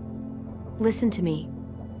 Listen to me.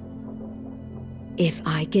 If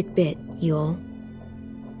I get bit, you'll...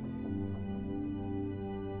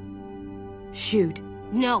 shoot.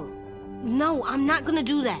 No. No, I'm not gonna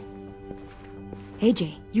do that.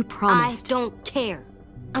 AJ, you promised. I don't care.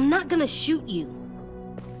 I'm not gonna shoot you.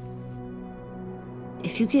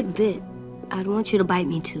 If you get bit, I'd want you to bite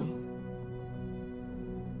me too.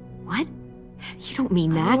 What? You don't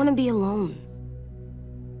mean that. I want to be alone.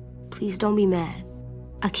 Please don't be mad.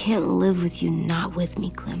 I can't live with you not with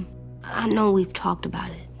me, Clem. I know we've talked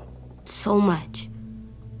about it so much,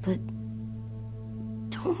 but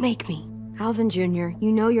don't make me. Alvin Jr.,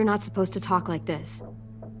 you know you're not supposed to talk like this.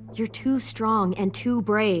 You're too strong and too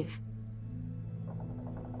brave.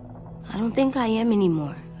 I don't think I am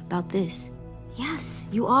anymore about this. Yes,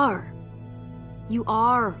 you are. You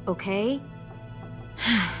are, okay?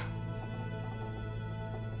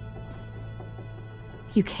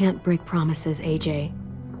 You can't break promises, AJ.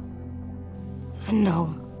 I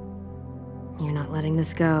know. You're not letting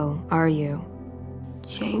this go, are you?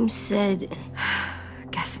 James said...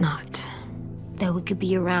 Guess not. That we could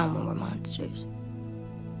be around when we're monsters.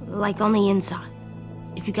 Like on the inside.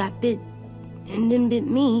 If you got bit and then bit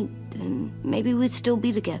me, then maybe we'd still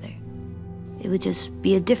be together. It would just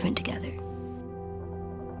be a different together.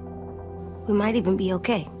 We might even be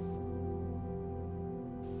okay.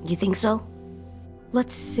 You think so?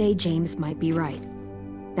 Let's say James might be right.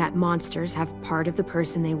 That monsters have part of the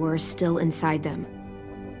person they were still inside them.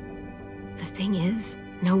 The thing is,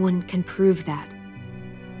 no one can prove that.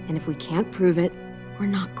 And if we can't prove it, we're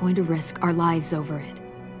not going to risk our lives over it.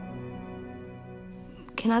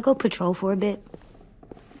 Can I go patrol for a bit?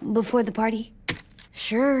 Before the party?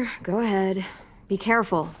 Sure, go ahead. Be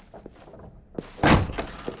careful.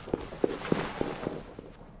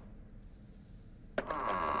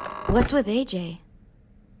 What's with AJ?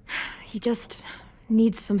 He just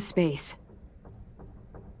needs some space.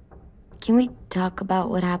 Can we talk about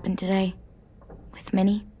what happened today? With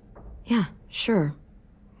Minnie? Yeah, sure.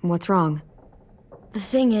 What's wrong? The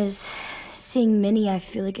thing is, seeing Minnie, I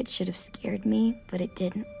feel like it should have scared me, but it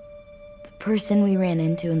didn't. The person we ran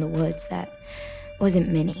into in the woods, that wasn't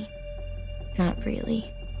Minnie. Not really.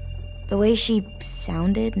 The way she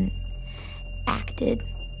sounded and acted,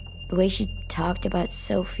 the way she talked about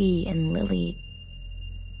Sophie and Lily.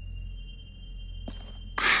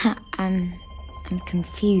 I'm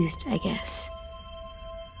confused, I guess.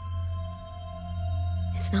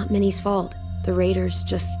 It's not Minnie's fault. The raiders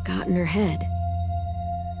just got in her head.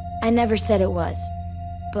 I never said it was,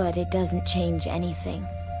 but it doesn't change anything.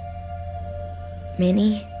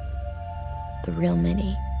 Minnie, the real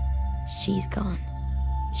Minnie, she's gone.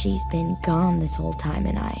 She's been gone this whole time,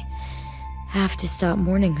 and I have to stop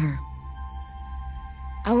mourning her.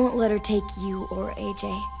 I won't let her take you or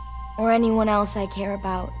AJ, or anyone else I care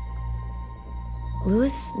about.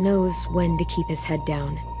 Louis knows when to keep his head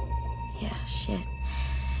down. Yeah, shit.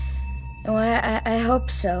 No, I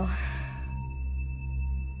hope so.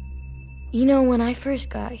 You know, when I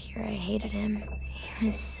first got here, I hated him. He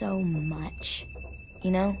was so much.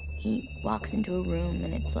 You know, he walks into a room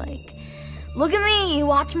and it's like, look at me,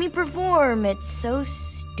 watch me perform. It's so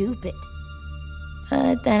stupid.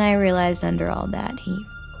 But then I realized under all that, he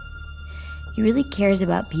really cares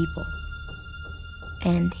about people.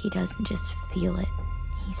 And he doesn't just feel it,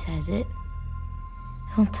 he says it.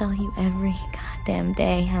 He'll tell you every goddamn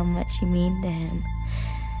day how much you mean to him.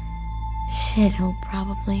 Shit, he'll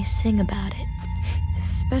probably sing about it.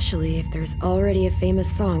 Especially if there's already a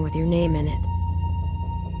famous song with your name in it.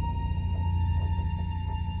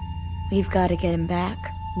 We've got to get him back.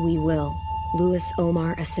 We will. Louis,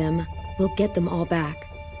 Omar, Asim. We'll get them all back.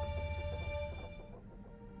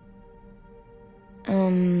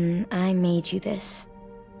 I made you this.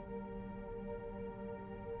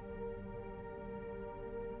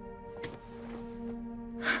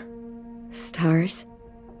 Stars?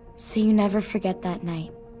 So you never forget that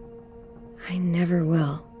night. I never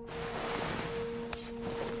will.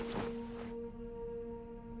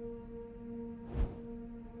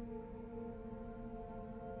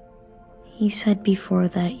 You said before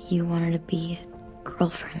that you wanted to be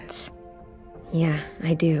girlfriends. Yeah,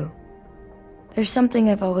 I do. There's something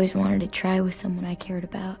I've always wanted to try with someone I cared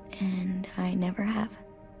about, and I never have.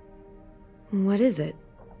 What is it?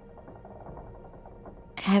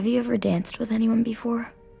 Have you ever danced with anyone before?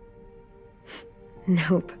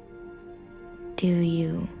 Nope. Do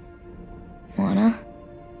you wanna?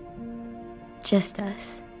 Just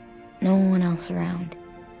us. No one else around.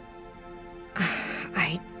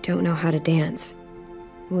 I don't know how to dance.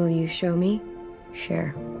 Will you show me?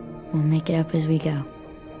 Sure. We'll make it up as we go.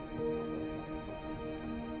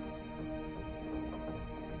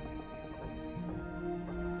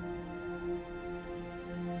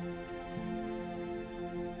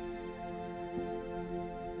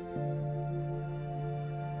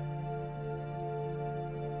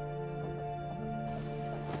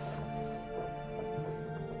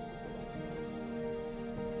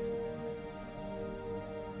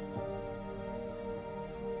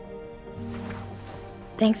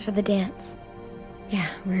 Thanks for the dance. Yeah,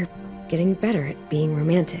 we're getting better at being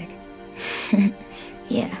romantic.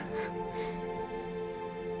 Yeah.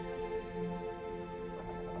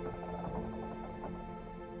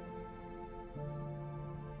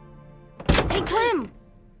 Hey, Clem!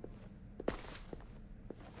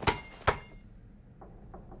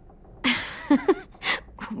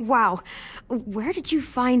 Wow, where did you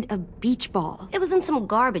find a beach ball? It was in some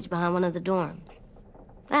garbage behind one of the dorms.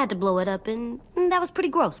 I had to blow it up, and that was pretty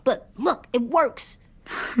gross. But look, it works.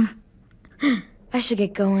 I should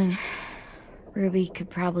get going. Ruby could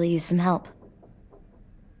probably use some help.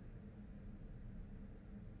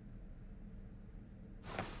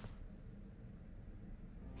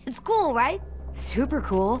 It's cool, right? Super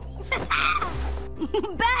cool.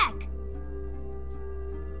 Back!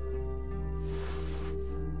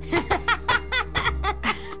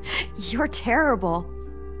 You're terrible.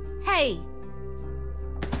 Hey!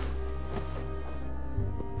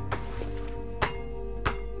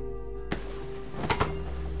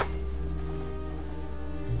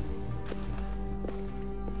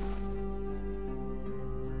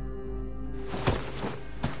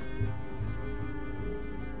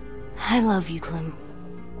 I love you, Clem.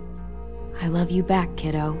 I love you back,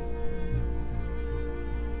 kiddo.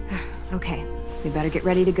 Okay, we better get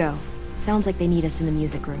ready to go. Sounds like they need us in the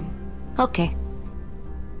music room. Okay.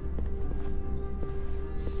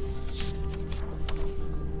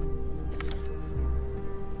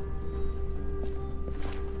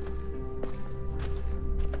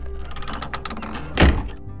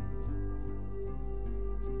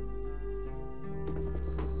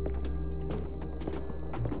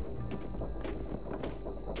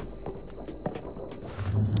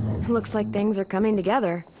 Looks like things are coming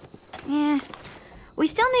together. Yeah. We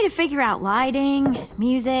still need to figure out lighting,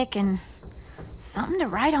 music, and something to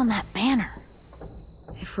write on that banner.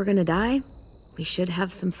 If we're gonna die, we should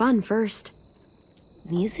have some fun first.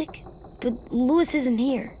 Music? But Louis isn't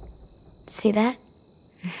here. See that?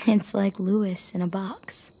 It's like Louis in a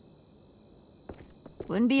box.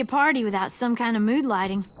 Wouldn't be a party without some kind of mood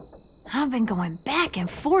lighting. I've been going back and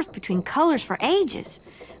forth between colors for ages.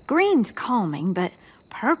 Green's calming, but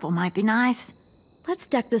purple might be nice. Let's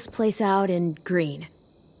deck this place out in green.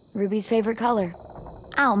 Ruby's favorite color.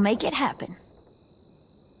 I'll make it happen.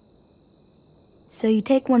 So you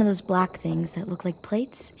take one of those black things that look like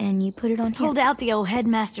plates, and you put it on here. Pulled out the old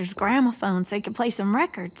headmaster's gramophone so he could play some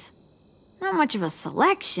records. Not much of a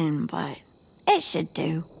selection, but it should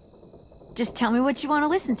do. Just tell me what you want to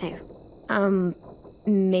listen to.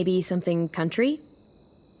 Maybe something country?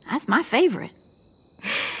 That's my favorite.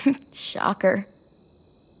 Shocker.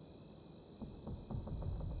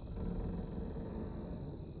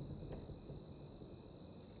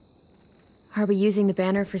 Are we using the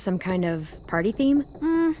banner for some kind of party theme?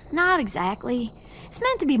 Not exactly. It's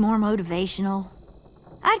meant to be more motivational.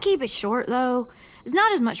 I'd keep it short, though. There's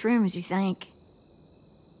not as much room as you think.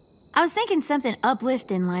 I was thinking something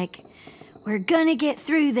uplifting like, "We're gonna get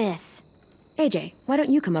through this." AJ, why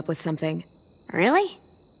don't you come up with something? Really?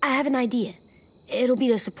 I have an idea. It'll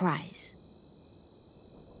be a surprise.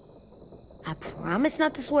 I promise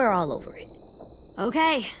not to swear all over it.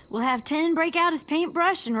 Okay, we'll have 10 break out his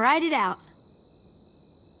paintbrush and write it out.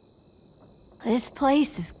 This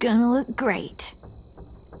place is gonna look great.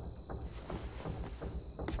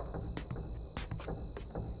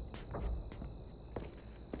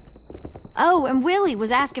 Oh, and Willie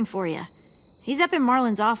was asking for you. He's up in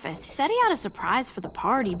Marlin's office. He said he had a surprise for the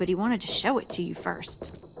party, but he wanted to show it to you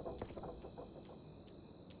first.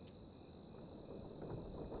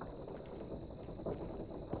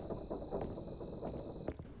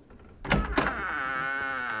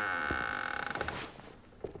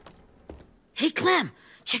 Hey, Clem,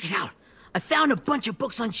 check it out. I found a bunch of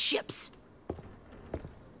books on ships.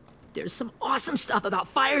 There's some awesome stuff about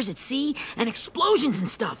fires at sea and explosions and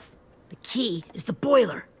stuff. The key is the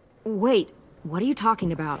boiler. Wait, what are you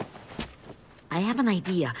talking about? I have an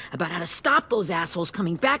idea about how to stop those assholes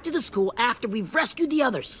coming back to the school after we've rescued the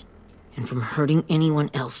others. And from hurting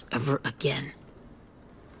anyone else ever again.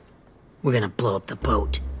 We're gonna blow up the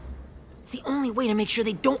boat. It's the only way to make sure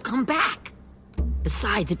they don't come back.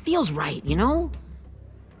 Besides, it feels right, you know?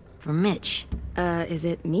 For Mitch. Is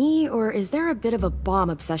it me, or is there a bit of a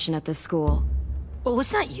bomb obsession at this school? Oh,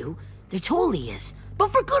 it's not you. There totally is.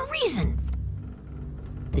 But for good reason.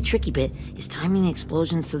 The tricky bit is timing the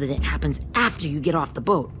explosion so that it happens after you get off the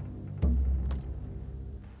boat.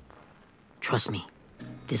 Trust me,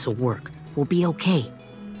 this'll work. We'll be okay.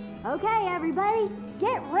 Okay, everybody,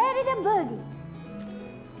 get ready to boogie.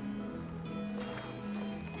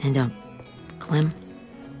 And, Clem,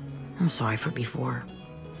 I'm sorry for before.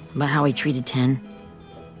 About how he treated Ten.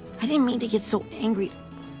 I didn't mean to get so angry.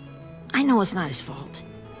 I know it's not his fault.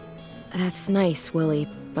 That's nice, Willie,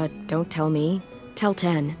 but don't tell me. Tell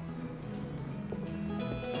 10.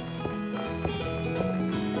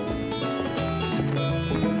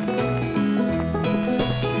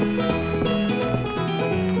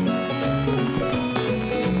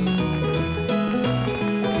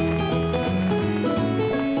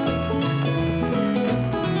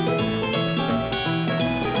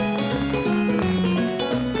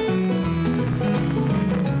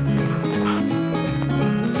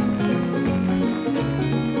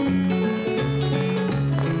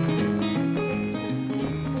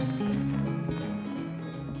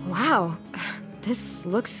 Wow, this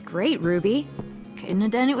looks great, Ruby. Couldn't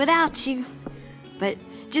have done it without you. But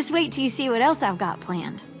just wait till you see what else I've got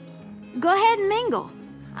planned. Go ahead and mingle.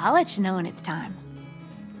 I'll let you know when it's time.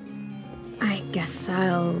 I guess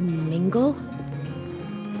I'll mingle?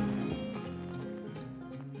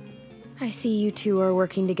 I see you two are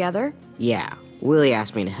working together. Yeah, Willie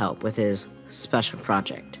asked me to help with his special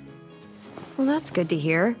project. Well, that's good to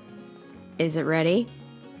hear. Is it ready?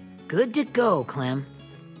 Good to go, Clem.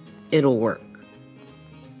 It'll work.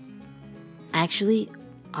 Actually,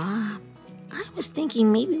 I was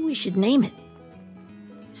thinking maybe we should name it.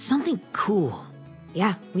 Something cool.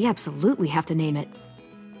 Yeah, we absolutely have to name it.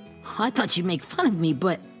 I thought you'd make fun of me,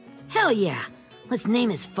 but hell yeah. Let's name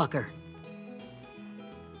this fucker.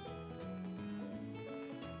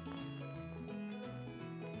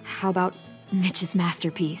 How about Mitch's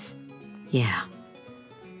masterpiece? Yeah,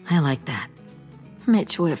 I like that.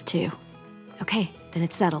 Mitch would have too. Okay, then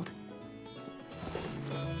it's settled.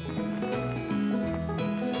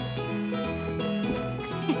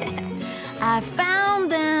 I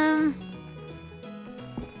found them!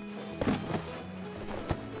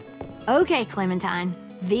 Okay, Clementine.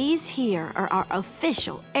 These here are our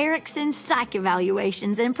official Erickson psych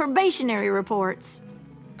evaluations and probationary reports.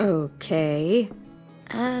 Okay.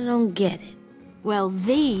 I don't get it. Well,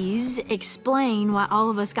 these explain why all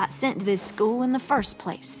of us got sent to this school in the first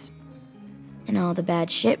place. And all the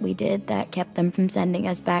bad shit we did that kept them from sending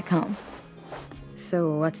us back home.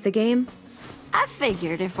 So what's the game? I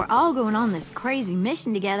figured if we're all going on this crazy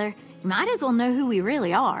mission together, you might as well know who we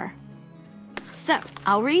really are. So,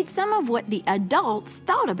 I'll read some of what the adults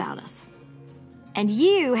thought about us. And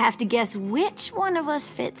you have to guess which one of us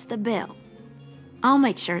fits the bill. I'll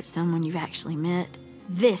make sure it's someone you've actually met.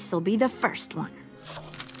 This'll be the first one.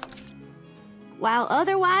 While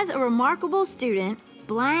otherwise a remarkable student,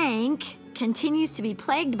 blank continues to be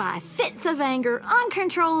plagued by fits of anger,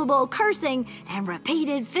 uncontrollable cursing, and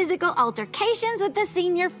repeated physical altercations with the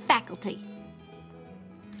senior faculty.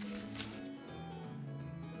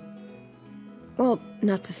 Well,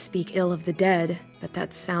 not to speak ill of the dead, but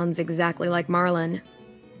that sounds exactly like Marlon.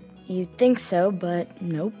 You'd think so, but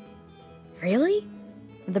nope. Really?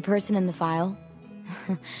 The person in the file.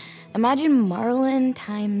 Imagine Marlon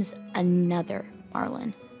times another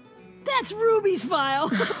Marlon. That's Ruby's file.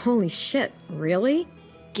 Holy shit, really?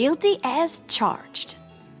 Guilty as charged.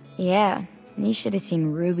 Yeah, you should have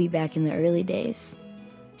seen Ruby back in the early days.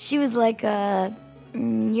 She was like,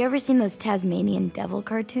 you ever seen those Tasmanian devil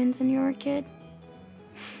cartoons when you were a kid?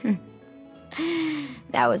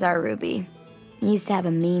 That was our Ruby. He used to have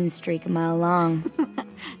a mean streak a mile long.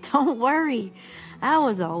 Don't worry, that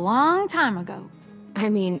was a long time ago. I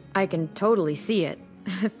mean, I can totally see it.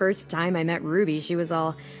 The first time I met Ruby, she was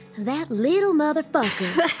all, "That little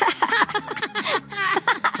motherfucker."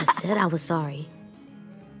 I said I was sorry.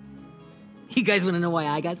 You guys want to know why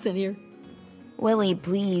I got sent here? Willie,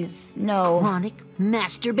 please, no. Chronic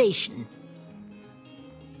masturbation.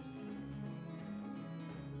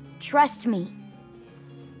 Trust me.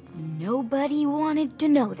 Nobody wanted to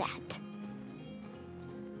know that.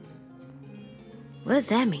 What does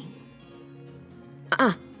that mean?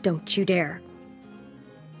 Don't you dare.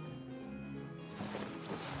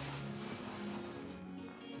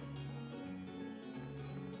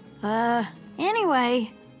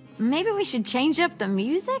 Anyway, maybe we should change up the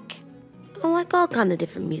music? I like all kind of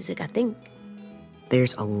different music, I think.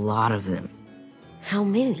 There's a lot of them. How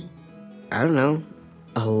many? I don't know.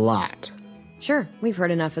 A lot. Sure, we've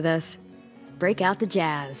heard enough of this. Break out the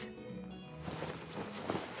jazz.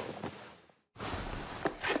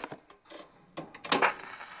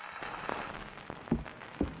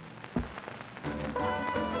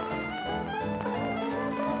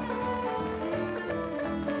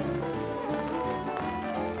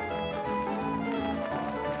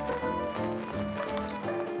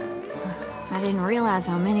 I didn't realize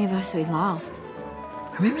how many of us we'd lost.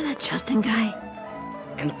 Remember that Justin guy?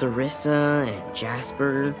 And Theresa and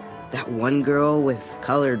Jasper, that one girl with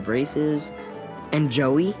colored braces, and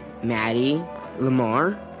Joey, Maddie,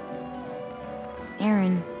 Lamar.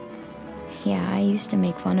 Aaron. Yeah, I used to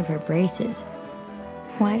make fun of her braces.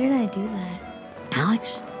 Why did I do that?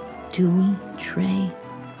 Alex, Dewey, Trey,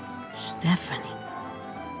 Stephanie.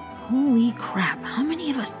 Holy crap, how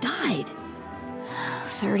many of us died?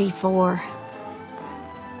 34.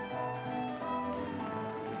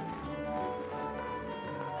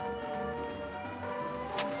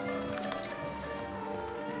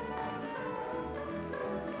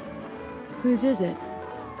 Whose is it?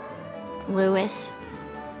 Lewis.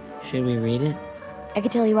 Should we read it? I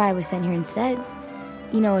could tell you why I was sent here instead.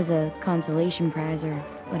 You know, as a consolation prize or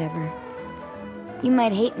whatever. You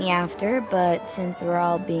might hate me after, but since we're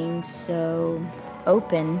all being so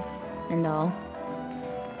open and all.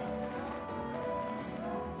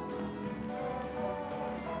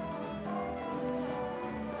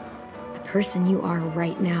 The person you are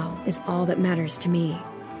right now is all that matters to me.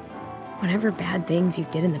 Whatever bad things you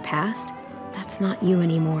did in the past, that's not you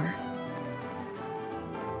anymore.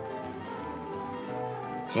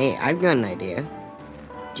 Hey, I've got an idea.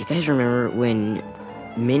 Do you guys remember when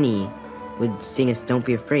Minnie would sing us Don't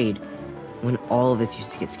Be Afraid when all of us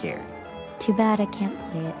used to get scared? Too bad I can't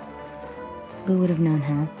play it. Lou would have known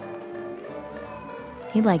how.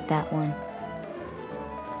 He liked that one.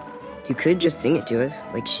 You could just sing it to us,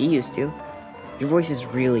 like she used to. Your voice is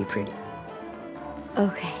really pretty.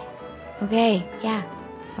 Okay. Okay, yeah.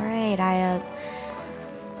 Alright, I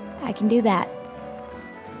can do that.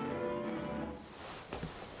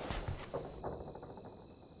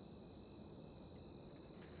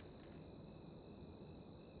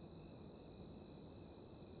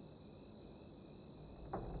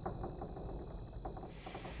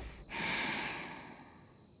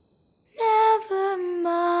 Never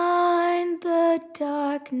mind the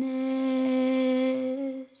darkness.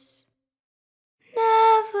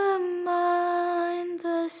 Never mind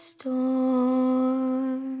the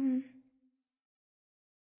storm.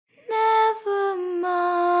 Never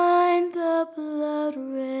mind the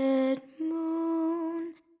blood-red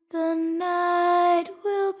moon. The night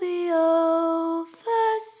will be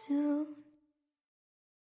over soon.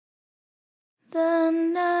 The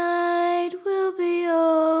night will be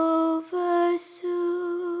over soon.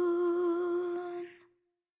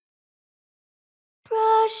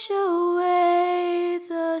 Brush away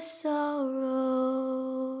the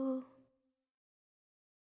sorrow.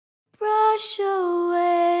 Brush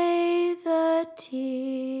away the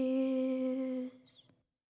tears.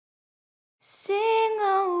 Sing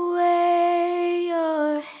away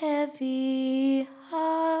your heavy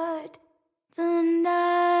heart. The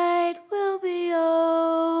night will be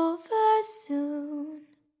over soon.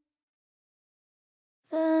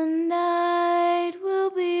 The night will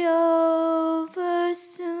be over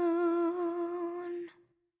soon.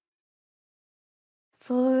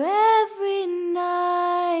 For every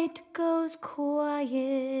night goes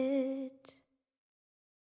quiet,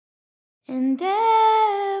 and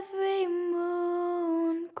every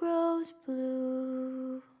moon grows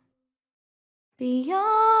blue.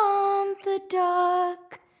 Beyond the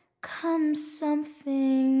dark comes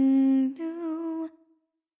something new.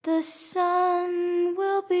 The sun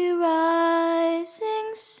will be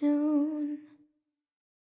rising soon.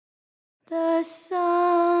 The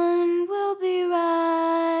sun will be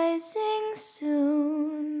rising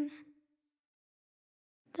soon.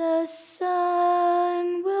 The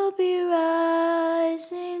sun will be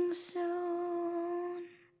rising soon.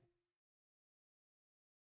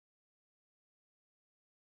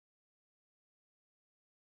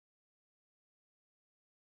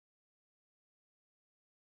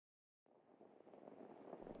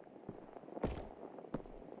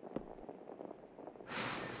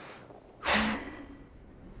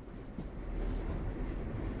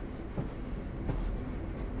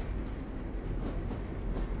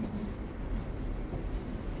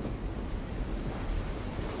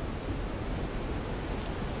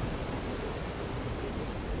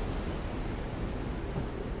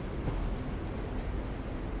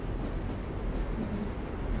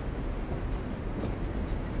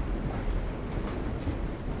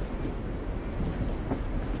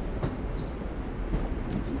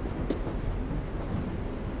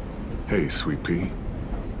 Hey, Sweet Pea.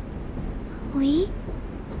 Lee?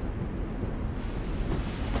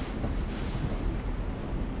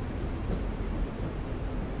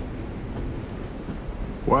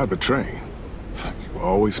 Why the train? You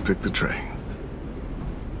always pick the train.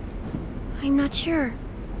 I'm not sure.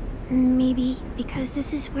 Maybe because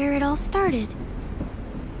this is where it all started.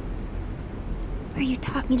 Where you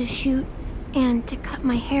taught me to shoot and to cut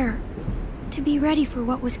my hair. To be ready for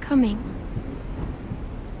what was coming.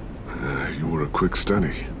 You were a quick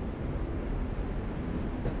study.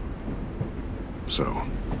 So,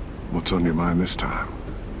 what's on your mind this time?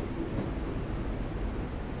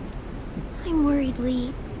 I'm worried,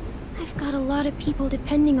 Lee. I've got a lot of people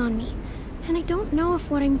depending on me, and I don't know if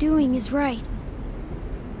what I'm doing is right.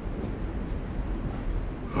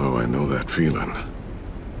 Oh, I know that feeling.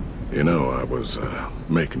 You know, I was,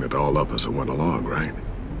 making it all up as I went along, right?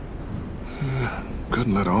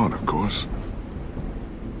 Couldn't let on, of course.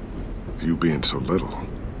 With you being so little.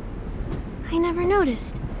 I never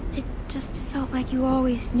noticed. It just felt like you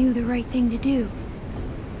always knew the right thing to do.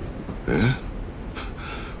 Yeah?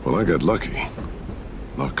 Well, I got lucky.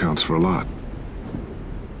 Luck counts for a lot.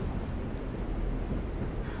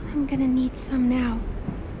 I'm gonna need some now.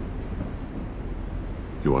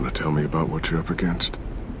 You want to tell me about what you're up against?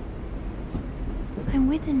 I'm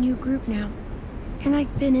with a new group now, and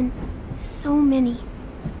I've been in so many,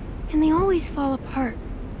 and they always fall apart.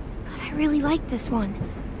 But I really like this one.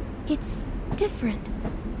 It's different.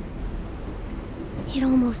 It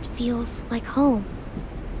almost feels like home.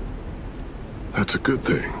 That's a good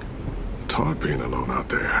thing. It's hard being alone out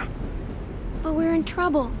there. But we're in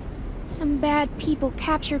trouble. Some bad people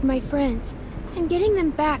captured my friends, and getting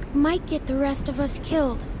them back might get the rest of us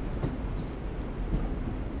killed.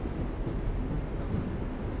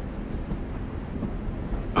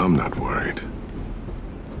 I'm not worried.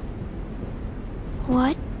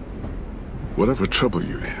 What? Whatever trouble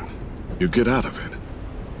you're in, you get out of it.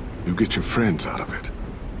 You get your friends out of it.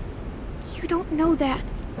 You don't know that.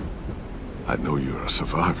 I know you're a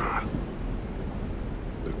survivor.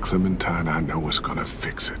 The Clementine I know is gonna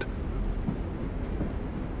fix it.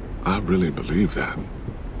 I really believe that.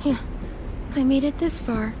 Yeah, I made it this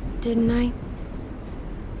far, didn't I?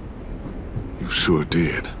 You sure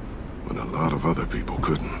did, when a lot of other people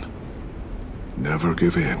couldn't. Never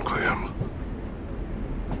give in, Clem.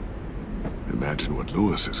 Imagine what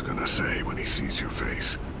Lewis is gonna say when he sees your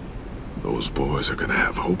face. Those boys are gonna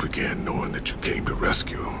have hope again, knowing that you came to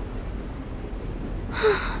rescue them.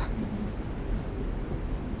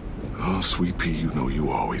 Oh, Sweet Pea, you know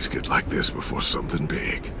you always get like this before something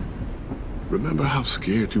big. Remember how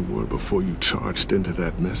scared you were before you charged into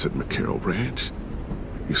that mess at McCarroll Ranch?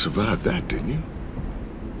 You survived that, didn't you?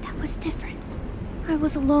 That was different. I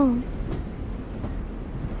was alone.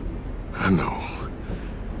 I know.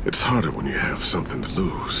 It's harder when you have something to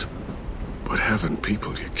lose. But having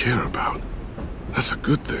people you care about, that's a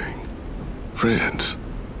good thing. Friends.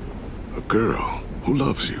 A girl who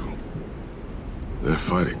loves you. They're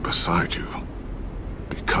fighting beside you.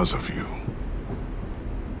 Because of you.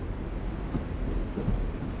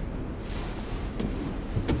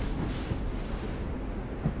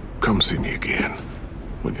 Come see me again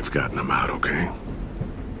when you've gotten them out, okay?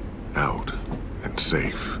 Out and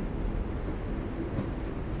safe.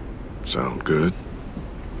 Sound good?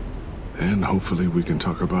 And hopefully we can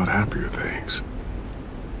talk about happier things.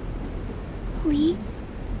 Lee,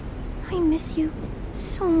 I miss you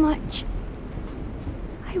so much.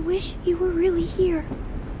 I wish you were really here.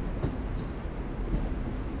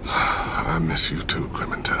 I miss you too,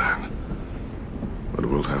 Clementine. But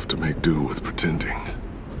we'll have to make do with pretending.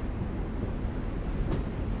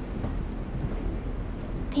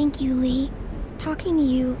 Thank you, Lee. Talking to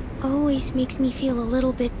you always makes me feel a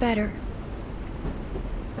little bit better.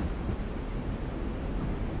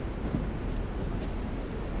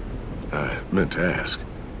 I meant to ask,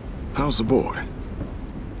 how's the boy?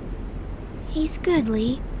 He's good,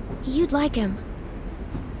 Lee. You'd like him.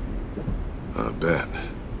 I bet.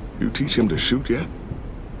 You teach him to shoot yet?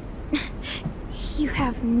 You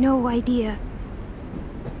have no idea.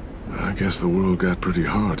 I guess the world got pretty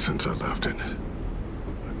hard since I left it.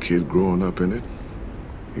 A kid growing up in it,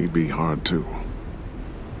 he'd be hard too.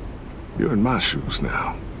 You're in my shoes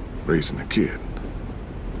now, raising a kid.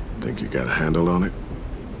 Think you got a handle on it?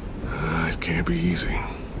 It can't be easy.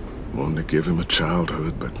 Wanting to give him a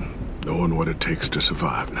childhood, but knowing what it takes to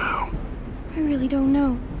survive now. I really don't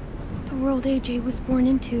know. The world AJ was born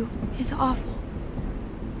into is awful.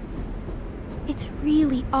 It's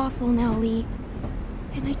really awful now, Lee.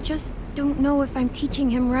 And I just don't know if I'm teaching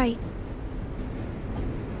him right.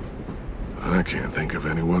 I can't think of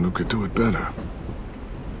anyone who could do it better.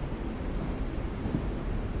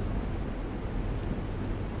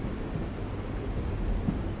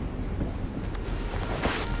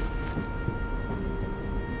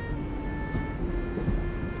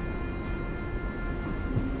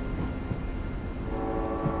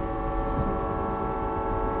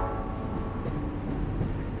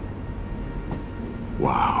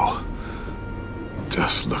 Wow.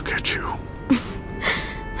 Just look at you.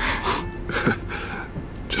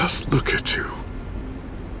 Just look at you.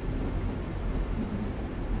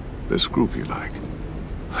 This group you like,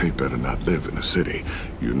 they better not live in the city.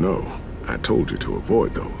 You know, I told you to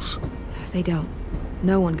avoid those. They don't.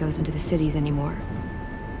 No one goes into the cities anymore.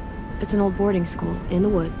 It's an old boarding school in the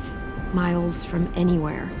woods, miles from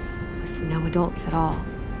anywhere, with no adults at all.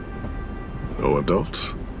 No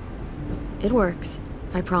adults? It works,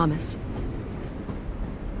 I promise.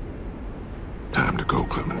 Time to go,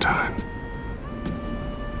 Clementine.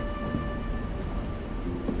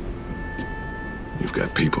 You've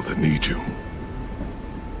got people that need you.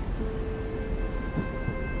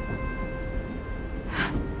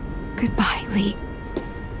 Goodbye, Lee.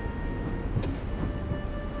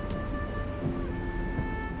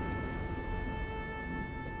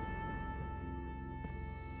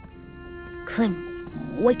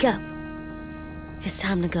 Clem, wake up. It's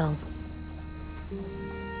time to go.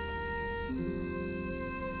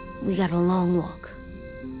 We got a long walk.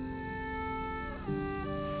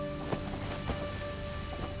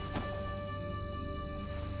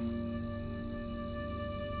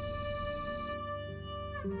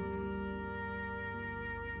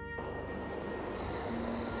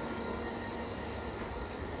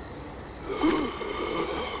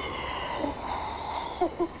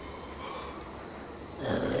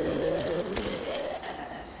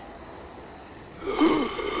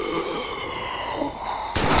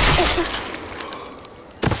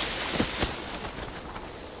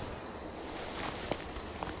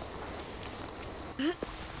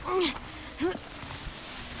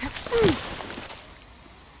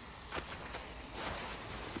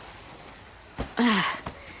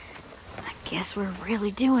 Guess we're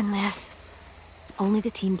really doing this. Only the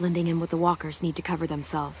team blending in with the walkers need to cover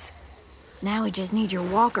themselves. Now we just need your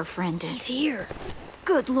walker friend to... He's here.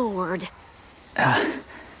 Good lord.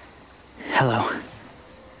 Hello.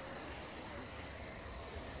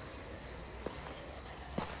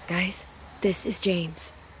 Guys, this is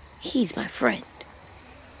James. He's my friend.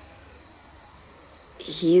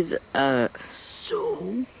 He's,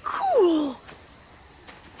 So cool.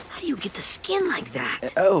 How do you get the skin like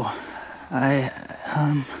that? Oh,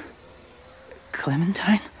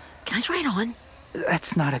 Clementine? Can I try it on?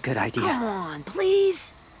 That's not a good idea. Come on,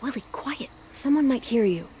 please. Willie, quiet. Someone might hear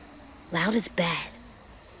you. Loud is bad.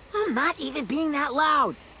 I'm not even being that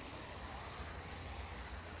loud.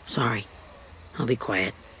 Sorry. I'll be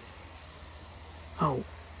quiet. Oh,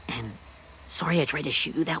 and sorry I tried to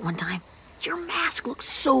shoot you that one time. Your mask looks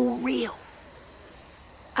so real.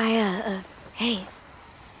 Hey.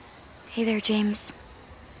 Hey there, James.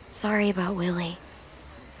 Sorry about Willie.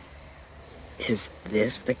 is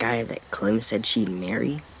this the guy that Clem said she'd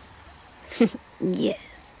marry? Yeah.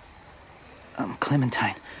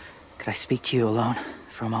 Clementine, could I speak to you alone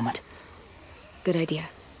for a moment? Good idea.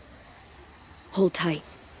 Hold tight.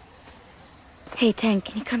 Hey, Tank,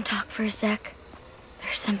 can you come talk for a sec?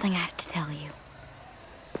 There's something I have to tell you.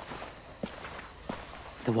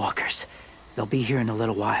 The walkers. They'll be here in a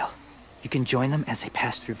little while. You can join them as they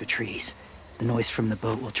pass through the trees. The noise from the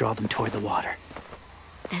boat will draw them toward the water.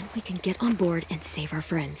 Then we can get on board and save our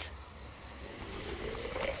friends.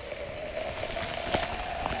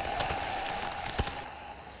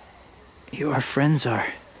 Your friends are...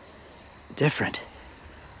 different.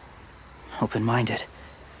 Open-minded.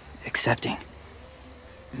 Accepting.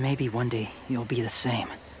 Maybe one day you'll be the same.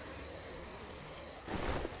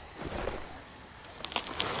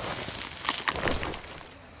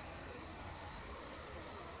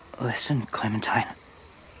 Listen, Clementine.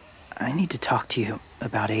 I need to talk to you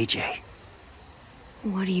about AJ.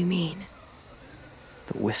 What do you mean?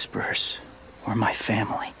 The Whisperers were my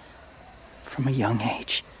family. From a young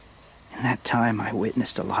age. In that time, I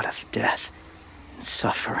witnessed a lot of death and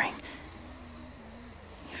suffering.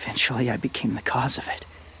 Eventually, I became the cause of it.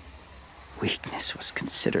 Weakness was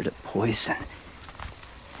considered a poison.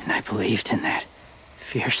 And I believed in that,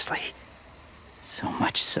 fiercely. So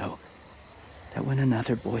much so, that when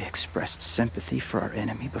another boy expressed sympathy for our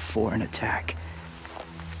enemy before an attack,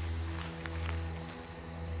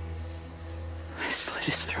 I slit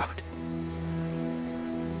his throat.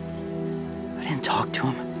 I didn't talk to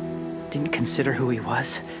him. Didn't consider who he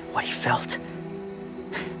was, what he felt.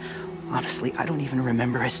 Honestly, I don't even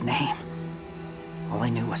remember his name. All I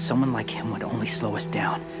knew was someone like him would only slow us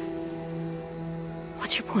down.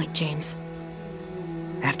 What's your point, James?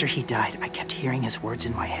 After he died, I kept hearing his words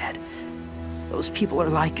in my head. Those people are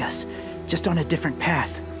like us, just on a different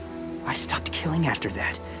path. I stopped killing after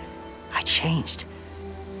that. I changed.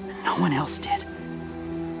 And no one else did.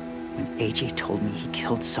 When AJ told me he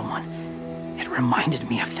killed someone, it reminded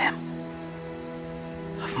me of them.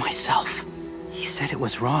 Of myself. He said it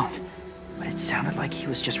was wrong, but it sounded like he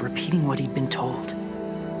was just repeating what he'd been told.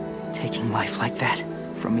 Taking life like that,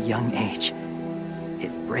 from a young age,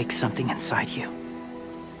 it breaks something inside you.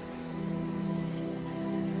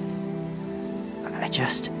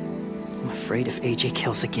 I'm afraid if AJ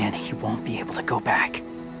kills again, he won't be able to go back.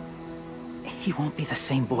 He won't be the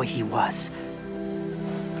same boy he was.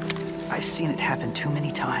 I've seen it happen too many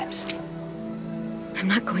times. I'm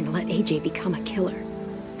not going to let AJ become a killer.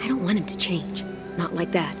 I don't want him to change. Not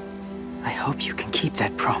like that. I hope you can keep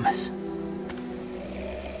that promise.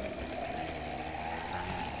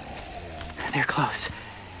 They're close.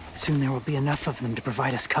 Soon there will be enough of them to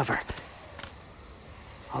provide us cover.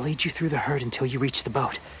 I'll lead you through the herd until you reach the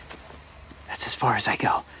boat. That's as far as I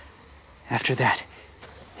go. After that,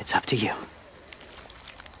 it's up to you.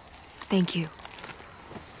 Thank you.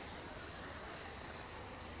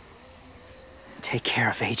 Take care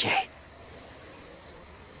of AJ.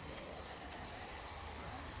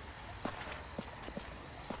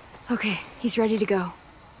 Okay, he's ready to go.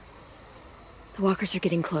 The walkers are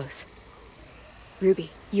getting close.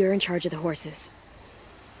 Ruby, you're in charge of the horses.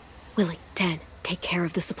 Willie, Ted, take care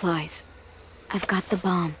of the supplies. I've got the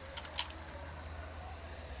bomb.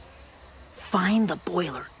 Find the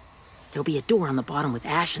boiler. There'll be a door on the bottom with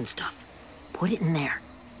ash and stuff. Put it in there.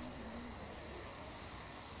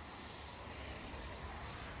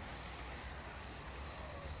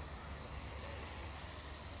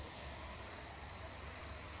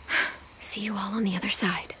 See you all on the other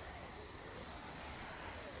side.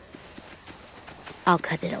 I'll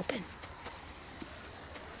cut it open.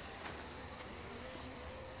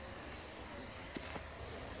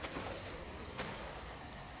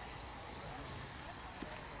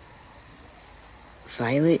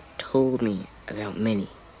 Violet told me about Minnie.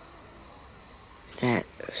 That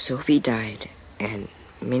Sophie died, and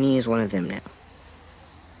Minnie is one of them now.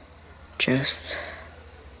 Just,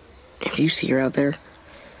 if you see her out there,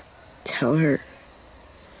 tell her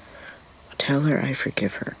I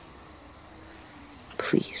forgive her.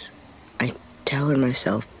 Please. I tell her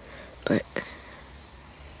myself, but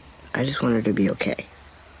I just want her to be okay.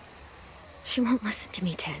 She won't listen to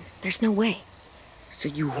me, Ten. There's no way. So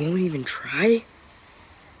you won't even try?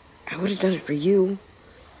 I would have done it for you.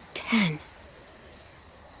 10.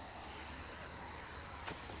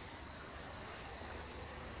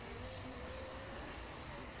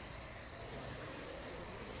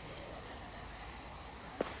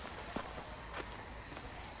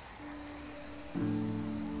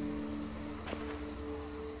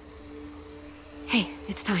 Hey,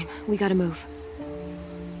 it's time. We gotta move.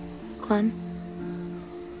 Clem,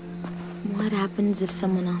 what happens if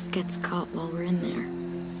someone else gets caught while we're in there?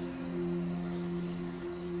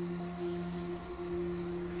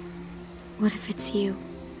 What if it's you?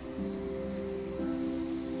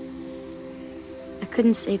 I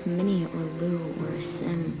couldn't save Minnie or Lou or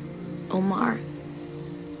Sim, Omar.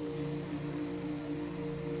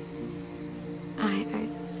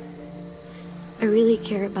 I really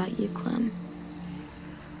care about you, Clem.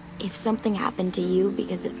 If something happened to you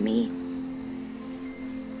because of me,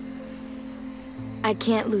 I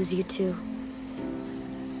can't lose you too.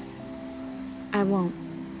 I won't.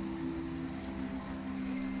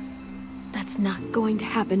 That's not going to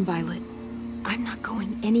happen, Violet. I'm not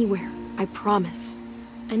going anywhere, I promise.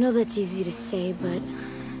 I know that's easy to say, but...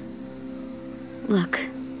 Look,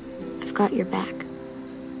 I've got your back.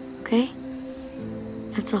 Okay?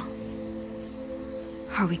 That's all.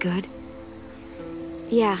 Are we good?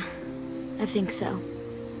 Yeah, I think so.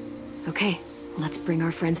 Okay, let's bring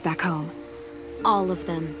our friends back home. All of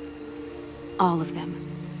them. All of them.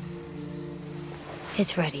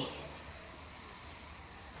 It's ready.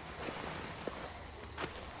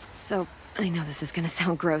 So, I know this is gonna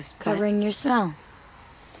sound gross, but... Covering your smell.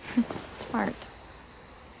 Smart.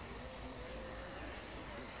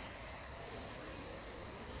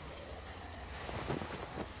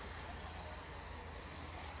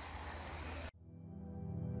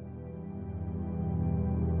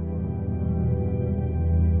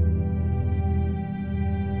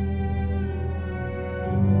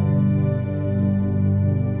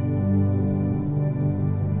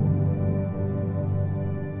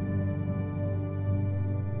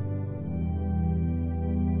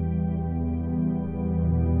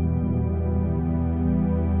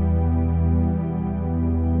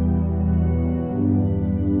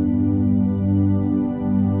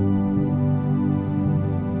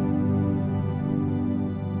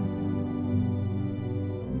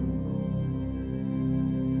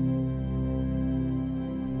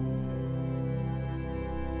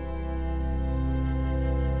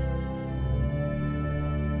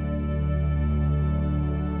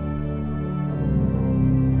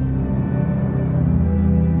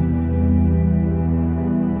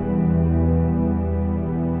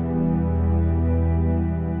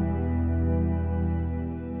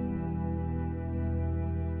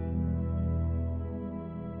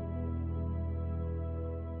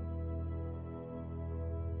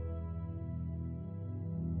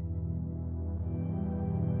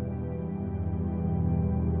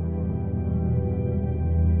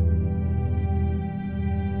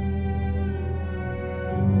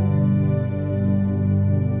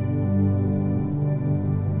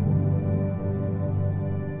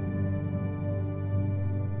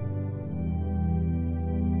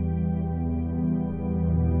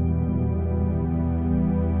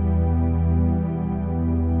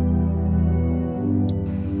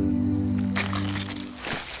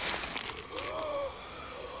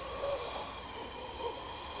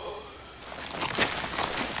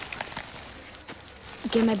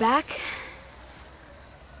 Get my back?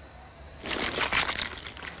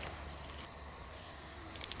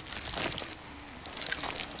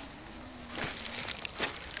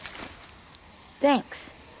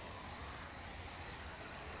 Thanks.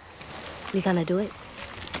 We gonna do it?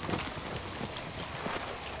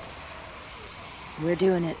 We're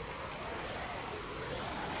doing it.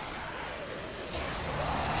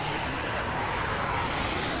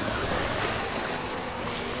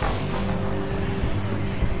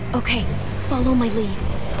 Okay, follow my lead.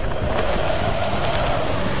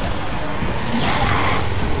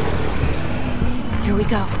 Here we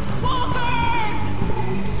go.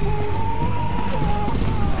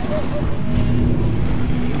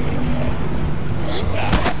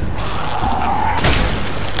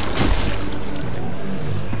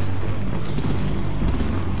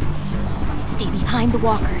 behind the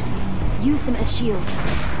walkers. Use them as shields.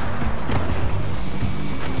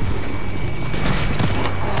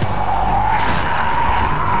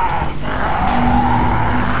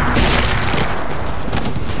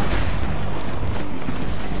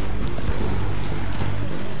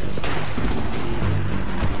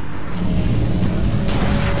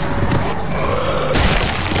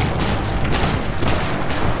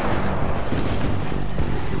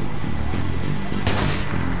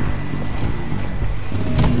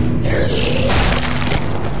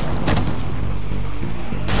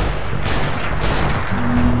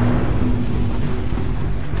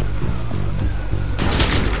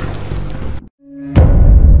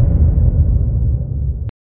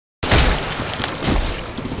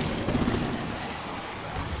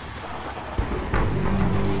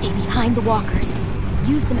 Behind the walkers.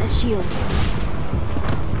 Use them as shields.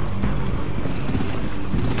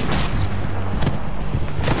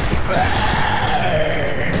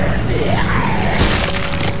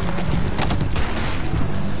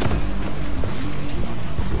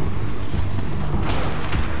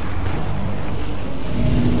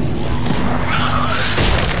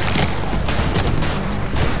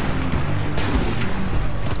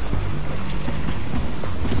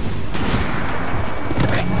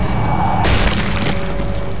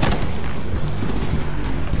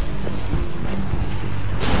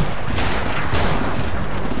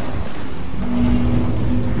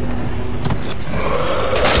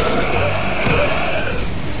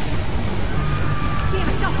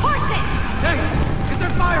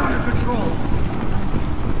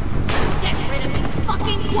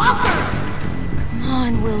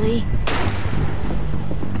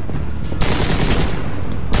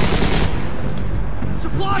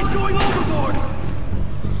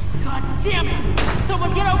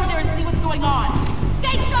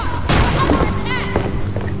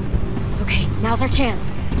 Now's our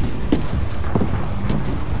chance.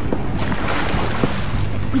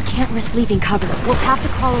 We can't risk leaving cover. We'll have to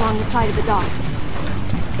crawl along the side of the dock.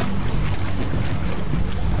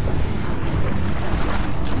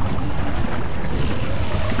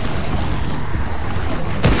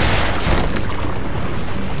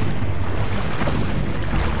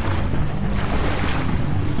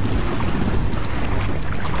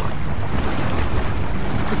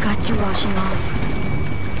 The guts are washing off.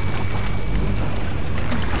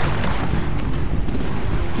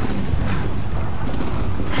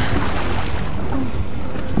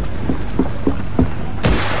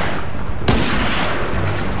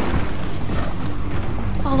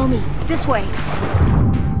 This way.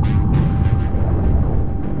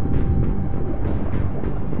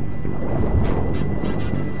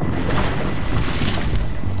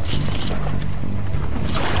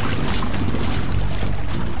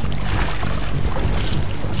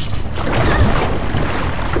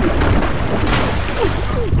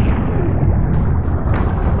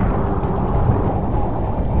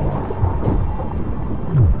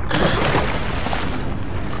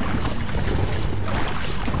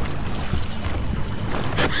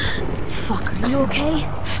 You okay?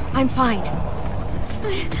 I'm fine.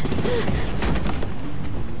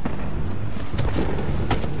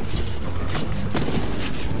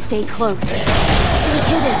 Stay close. Stay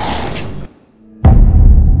hidden.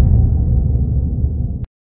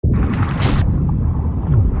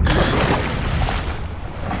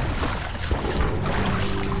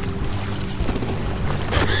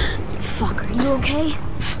 Fuck, are you okay?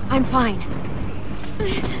 I'm fine.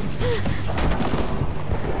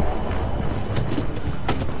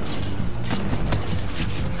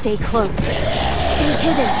 Stay close. Stay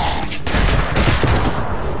hidden.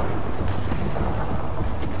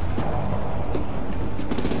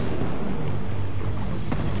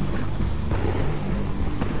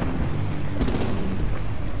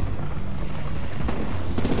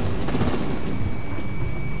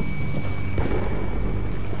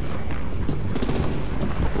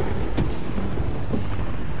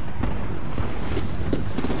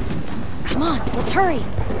 Come on, let's hurry.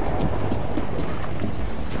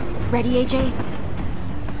 Ready, AJ?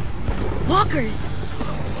 Walkers!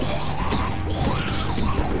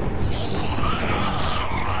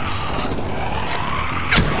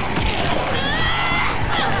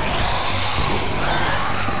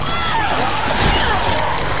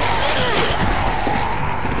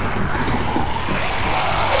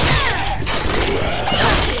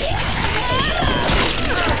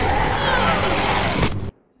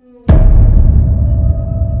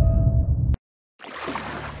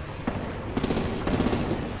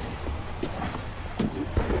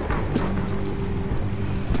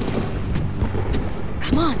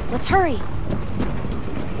 Come on, let's hurry.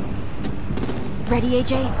 Ready,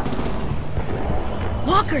 AJ?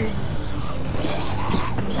 Walkers!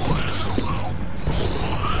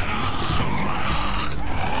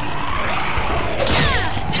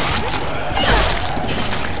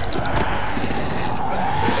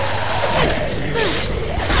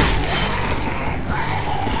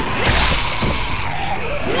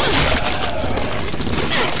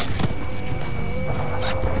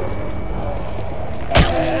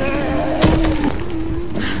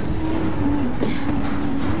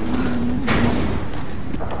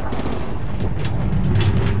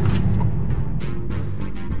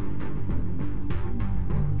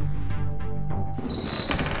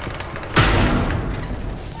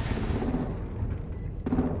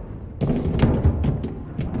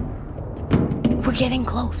 We're getting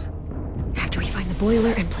close. After we find the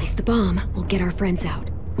boiler and place the bomb, we'll get our friends out.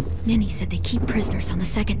 Ninny said they keep prisoners on the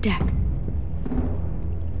second deck.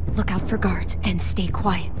 Look out for guards and stay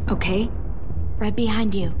quiet, okay? Right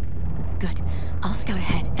behind you. Good. I'll scout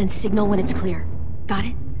ahead and signal when it's clear. Got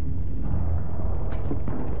it?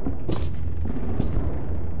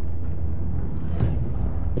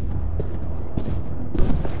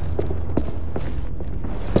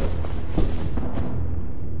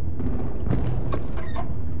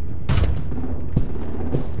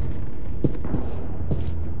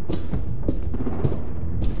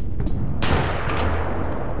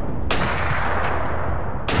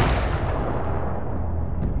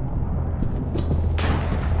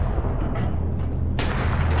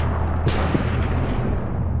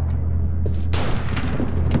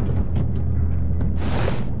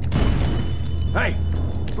 Hey!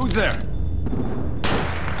 Who's there?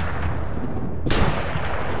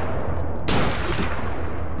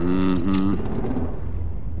 Mm-hmm.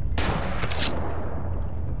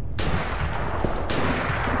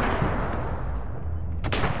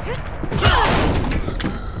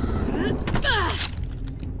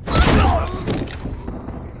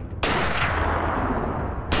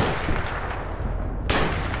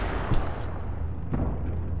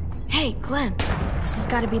 Hey, Clem. This has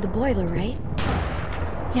got to be the boiler, right?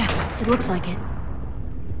 Yeah, it looks like it.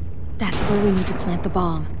 That's where we need to plant the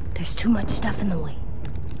bomb. There's too much stuff in the way.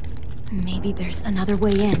 Maybe there's another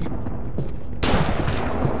way in.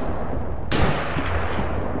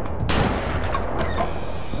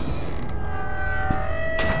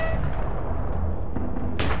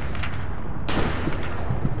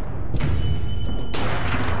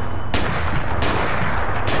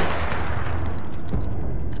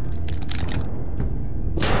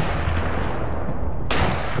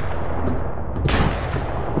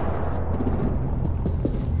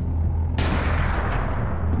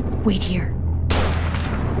 Wait here.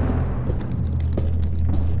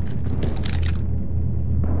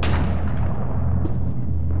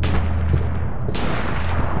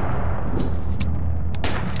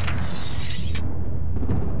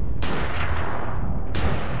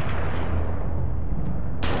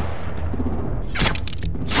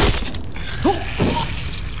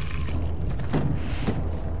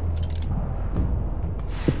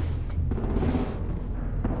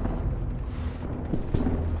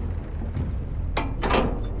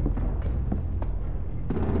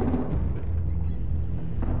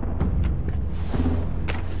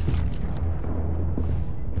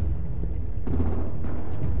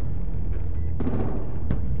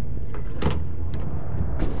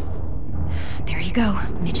 Go,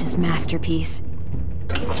 Mitch's masterpiece.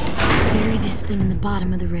 Bury this thing in the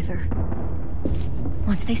bottom of the river.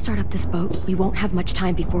 Once they start up this boat, we won't have much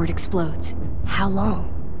time before it explodes. How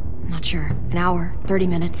long? Not sure. An hour, 30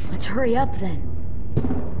 minutes. Let's hurry up then.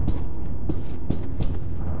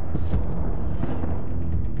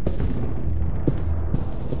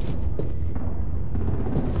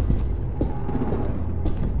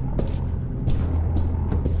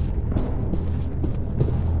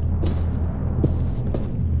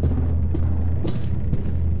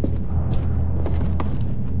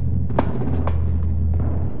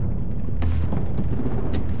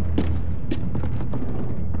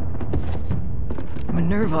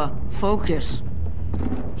 Minerva, focus.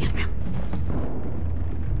 Yes, ma'am.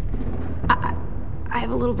 I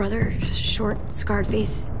have a little brother, short, scarred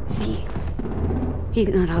face. He's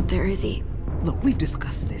not out there, is he? Look, we've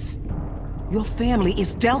discussed this. Your family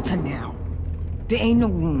is Delta now. There ain't no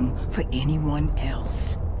room for anyone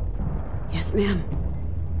else. Yes, ma'am.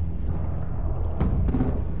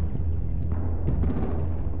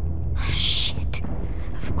 Shit.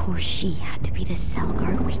 Of course she had to be the cell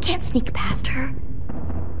guard. We can't sneak past her.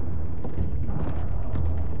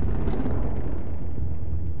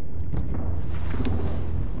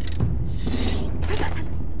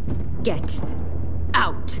 Get.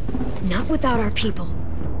 out. Not without our people.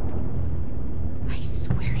 I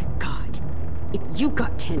swear to God, if you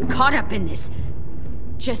got 10 caught up in this,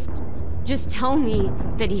 just tell me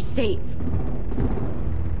that he's safe.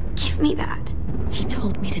 Give me that. He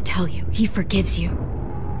told me to tell you. He forgives you.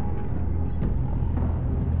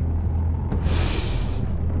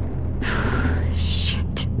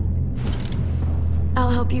 Shit. I'll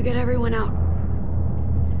help you get everyone out.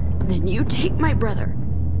 Then you take my brother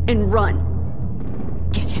and run.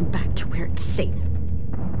 Get him back to where it's safe.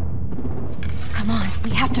 Come on,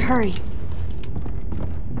 we have to hurry.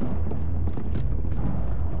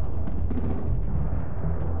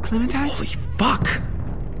 Clementine? Holy fuck!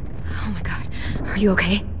 Oh my god. Are you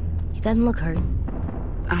okay? He doesn't look hurt.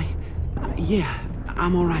 Yeah,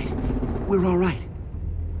 I'm alright. We're alright.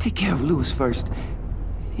 Take care of Louis first.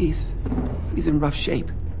 He's in rough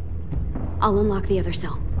shape. I'll unlock the other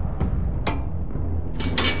cell.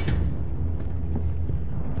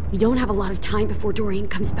 We don't have a lot of time before Dorian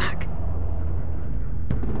comes back.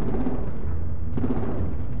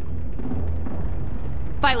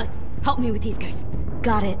 Violet, help me with these guys.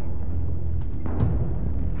 Got it.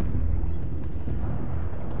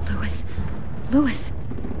 Louis.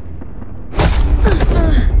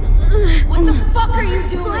 What the fuck are you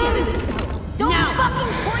doing? Don't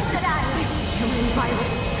fucking point that at me! Come in, Violet.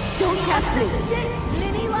 Don't catch me!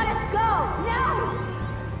 Minnie, let us go! Now!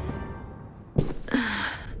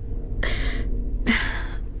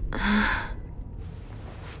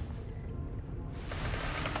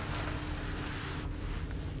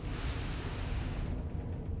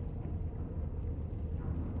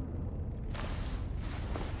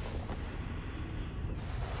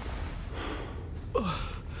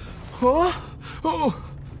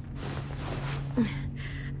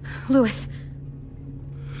 Louis.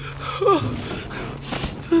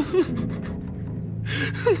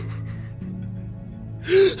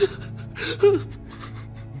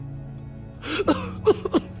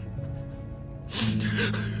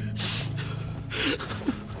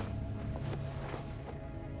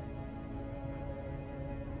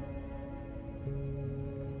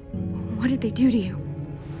 What did they do to you?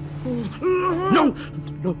 No,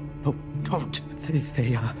 don't.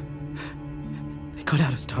 They cut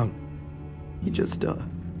out his tongue.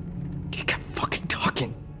 He kept fucking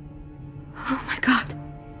talking. Oh my god.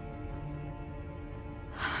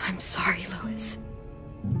 I'm sorry, Louis.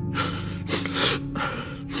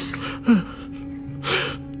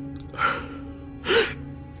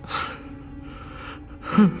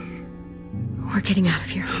 We're getting out of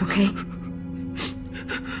here, okay?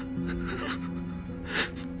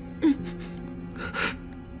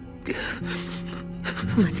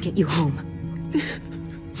 Let's get you home.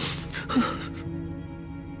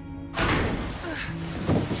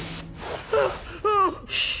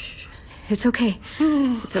 Shh. It's okay.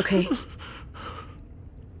 It's okay.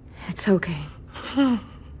 It's okay.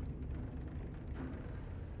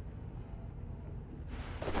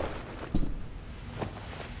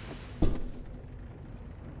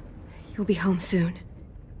 You'll be home soon.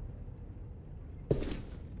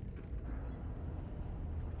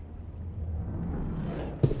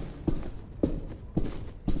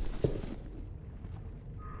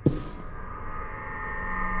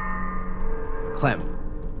 Clem,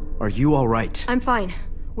 are you all right? I'm fine.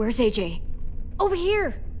 Where's AJ? Over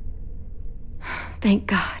here! Thank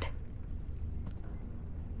God.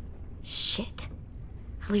 Shit.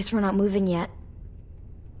 At least we're not moving yet.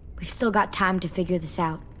 We've still got time to figure this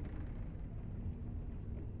out.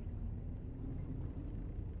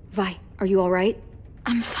 Vi, are you all right?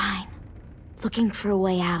 I'm fine. Looking for a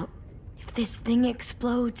way out. If this thing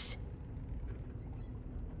explodes...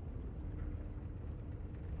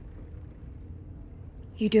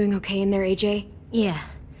 You doing okay in there, AJ? Yeah,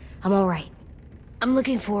 I'm alright. I'm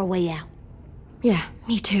looking for a way out. Yeah,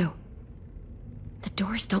 me too. The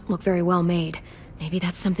doors don't look very well made. Maybe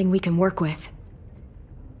that's something we can work with.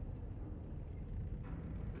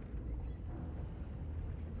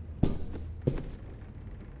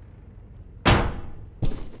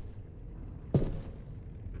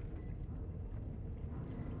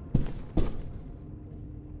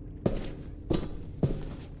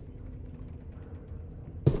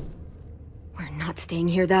 We're not staying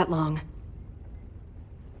here that long.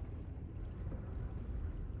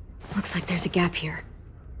 Looks like there's a gap here.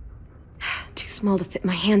 Too small to fit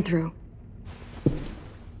my hand through.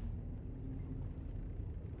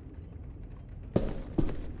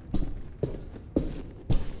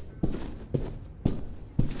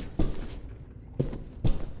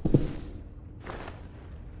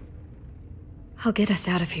 I'll get us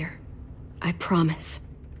out of here. I promise.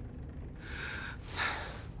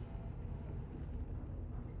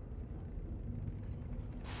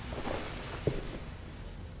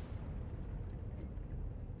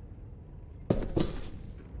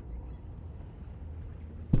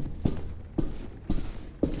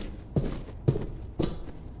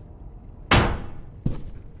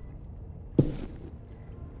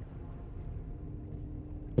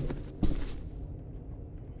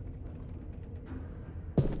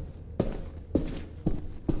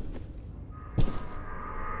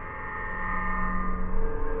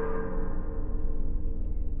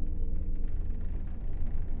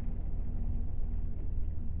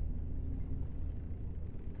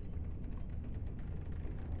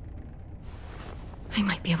 I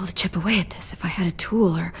might be able to chip away at this if I had a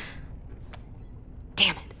tool or...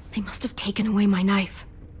 Damn it, they must have taken away my knife.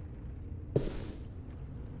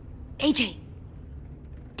 AJ!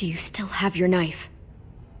 Do you still have your knife?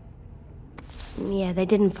 Yeah, they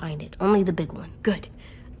didn't find it. Only the big one. Good.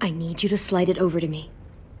 I need you to slide it over to me.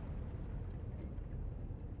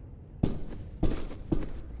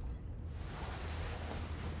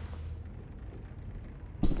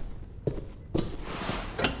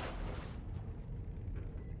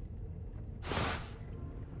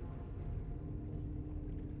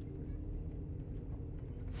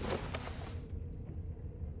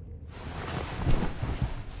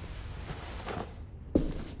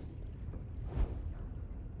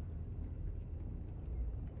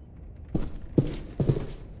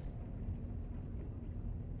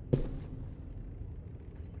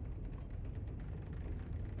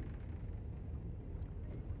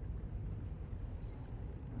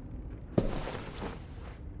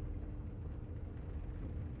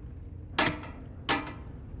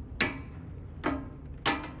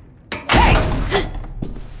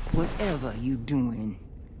 Whatever you doing,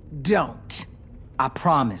 don't. I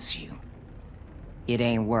promise you. It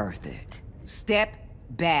ain't worth it. Step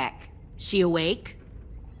back. She awake?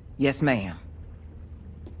 Yes, ma'am.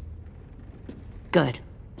 Good.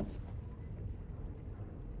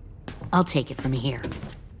 I'll take it from here.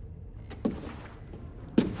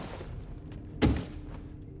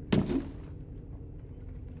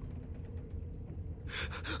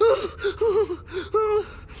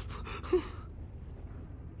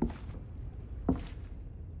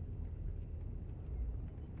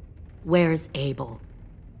 Where's Abel?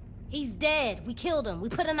 He's dead. We killed him. We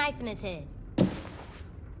put a knife in his head.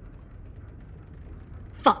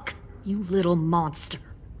 Fuck, you little monster.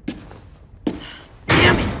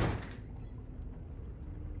 Damn it!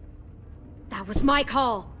 That was my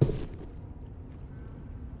call.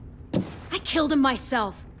 I killed him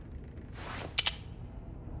myself.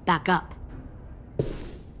 Back up.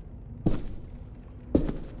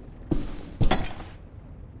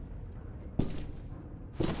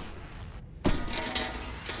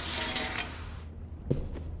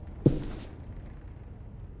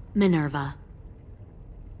 Minerva.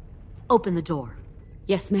 Open the door.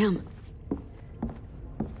 Yes, ma'am.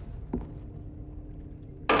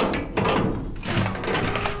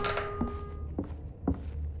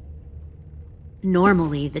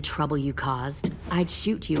 Normally, the trouble you caused, I'd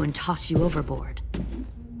shoot you and toss you overboard.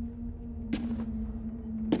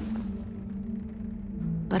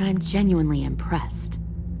 But I'm genuinely impressed.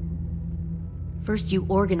 First, you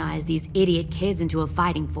organize these idiot kids into a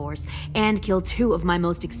fighting force and kill 2 of my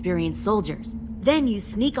most experienced soldiers. Then you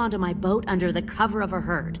sneak onto my boat under the cover of a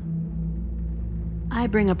herd. I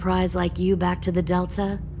bring a prize like you back to the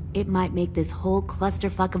Delta, it might make this whole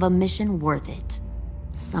clusterfuck of a mission worth it.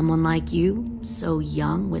 Someone like you, so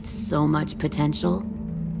young with so much potential,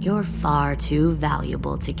 you're far too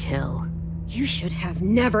valuable to kill. You should have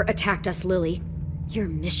never attacked us, Lily. Your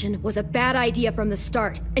mission was a bad idea from the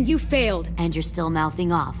start, and you failed. And you're still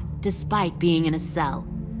mouthing off, despite being in a cell.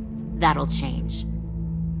 That'll change.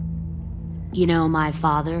 You know, my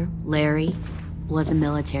father, Larry, was a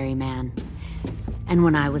military man. And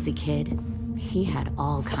when I was a kid, he had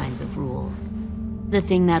all kinds of rules. The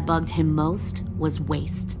thing that bugged him most was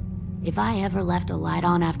waste. If I ever left a light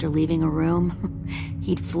on after leaving a room,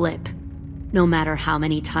 he'd flip. No matter how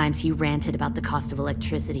many times he ranted about the cost of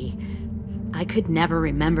electricity, I could never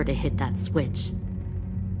remember to hit that switch.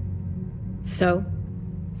 So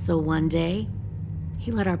one day,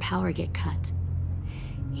 he let our power get cut.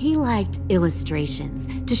 He liked illustrations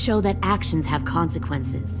to show that actions have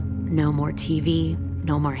consequences. No more TV,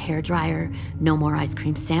 no more hairdryer, no more ice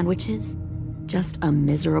cream sandwiches. Just a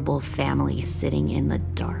miserable family sitting in the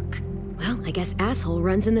dark. Well, I guess asshole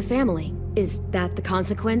runs in the family. Is that the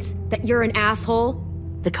consequence? That you're an asshole?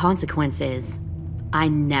 The consequence is, I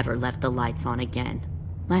never left the lights on again.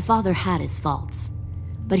 My father had his faults,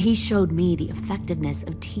 but he showed me the effectiveness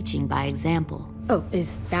of teaching by example. Oh,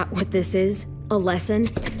 is that what this is? A lesson?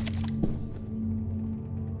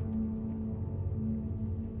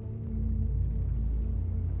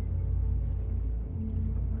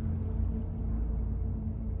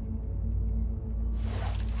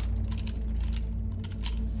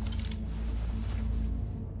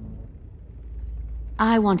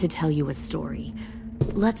 I want to tell you a story.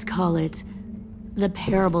 Let's call it the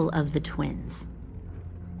Parable of the Twins.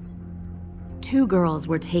 2 girls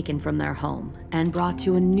were taken from their home and brought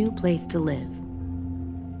to a new place to live.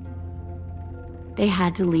 They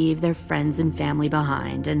had to leave their friends and family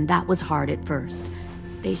behind, and that was hard at first.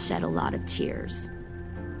 They shed a lot of tears.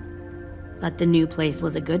 But the new place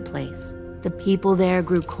was a good place, The people there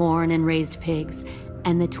grew corn and raised pigs,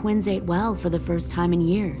 and the twins ate well for the first time in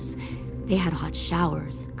years. They had hot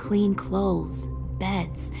showers, clean clothes,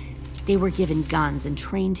 beds. They were given guns and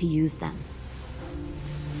trained to use them.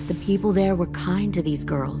 The people there were kind to these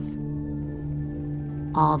girls.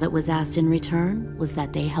 All that was asked in return was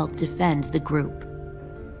that they help defend the group.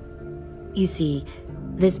 You see,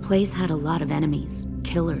 this place had a lot of enemies,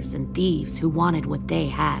 killers and thieves who wanted what they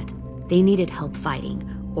had. They needed help fighting,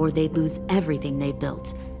 or they'd lose everything they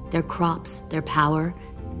built. Their crops, their power,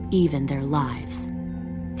 even their lives.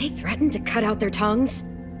 They threatened to cut out their tongues?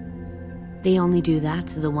 They only do that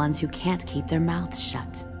to the ones who can't keep their mouths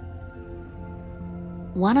shut.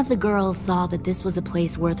 One of the girls saw that this was a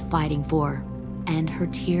place worth fighting for, and her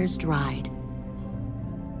tears dried.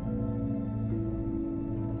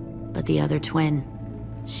 But the other twin,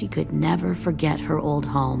 she could never forget her old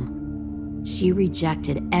home. She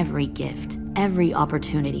rejected every gift, every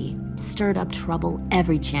opportunity, stirred up trouble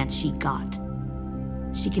every chance she got.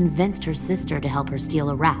 She convinced her sister to help her steal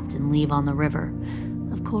a raft and leave on the river.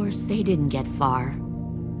 Of course, they didn't get far.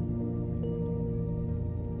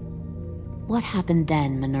 What happened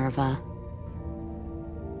then, Minerva?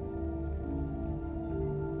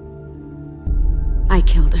 I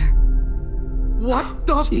killed her. What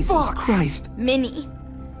the Jesus fuck? Christ. Minnie,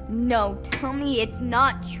 no, tell me it's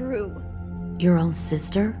not true. Your own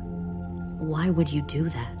sister? Why would you do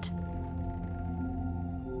that?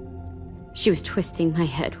 She was twisting my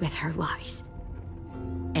head with her lies.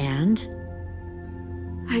 And?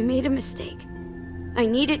 I made a mistake. I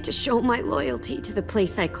needed to show my loyalty to the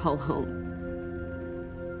place I call home.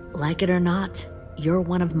 Like it or not, you're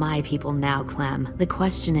one of my people now, Clem. The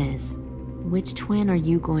question is, which twin are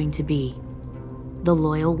you going to be? The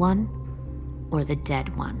loyal one, or the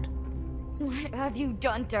dead one? What have you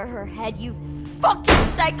done to her head, you fucking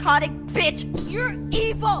psychotic bitch? You're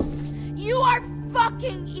evil! You are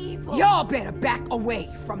fucking evil! Y'all better back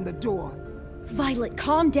away from the door. Violet,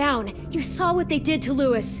 calm down. You saw what they did to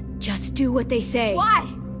Louis. Just do what they say. Why?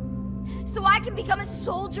 So I can become a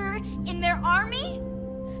soldier in their army?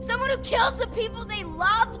 Someone who kills the people they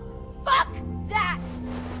love? Fuck that!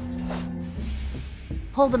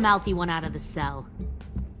 Pull the mouthy one out of the cell.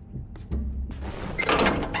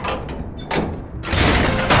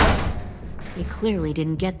 They clearly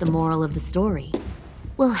didn't get the moral of the story.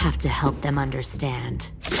 We'll have to help them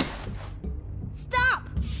understand. Stop!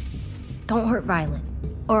 Don't hurt Violet,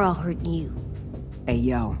 or I'll hurt you. Hey,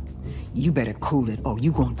 yo. You better cool it, or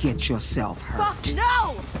you gonna get yourself hurt. Fuck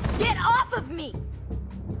no! Get off of me!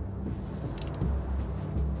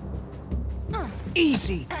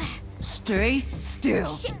 Easy. Stay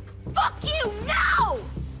still. Shit! Fuck you! No!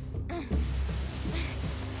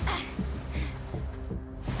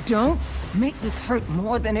 Don't make this hurt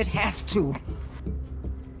more than it has to.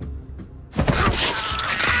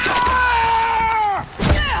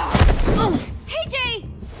 AJ!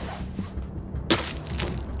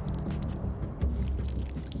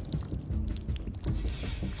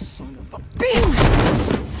 Son of a bitch!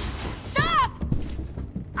 Stop!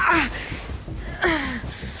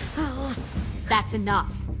 That's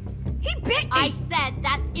enough. He bit me! I said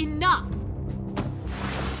that's enough!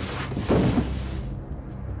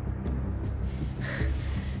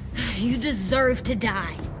 You deserve to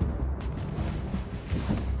die.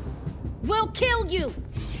 We'll kill you!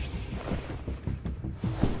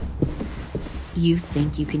 You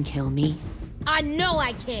think you can kill me? I know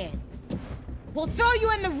I can. We'll throw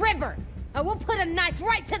you in the river, and we'll put a knife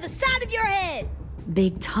right to the side of your head.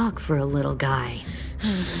 Big talk for a little guy.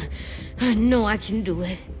 I know I can do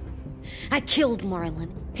it. I killed Marlon.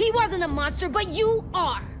 He wasn't a monster, but you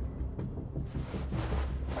are.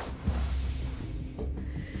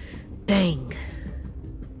 Dang.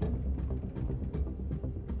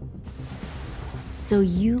 So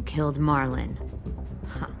you killed Marlon.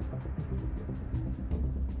 Huh.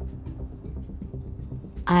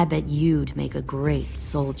 I bet you'd make a great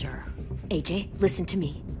soldier. AJ, listen to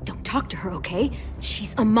me. Don't talk to her, okay?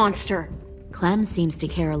 She's a monster. Clem seems to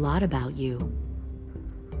care a lot about you.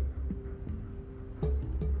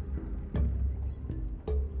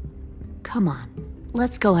 Come on,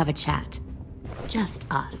 let's go have a chat. Just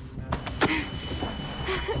us.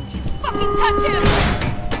 Fucking touch him!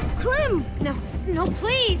 Clem! No, no,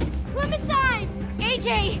 please! Clementine!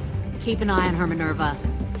 AJ! Keep an eye on her, Minerva.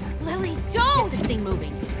 Lily, don't! Get this thing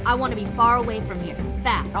moving. I want to be far away from here.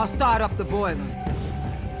 Fast. I'll start up the boiler.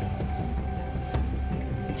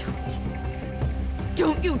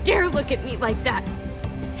 Don't you dare look at me like that!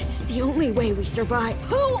 This is the only way we survive.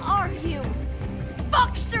 Who are you?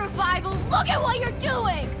 Fuck survival! Look at what you're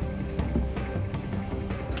doing!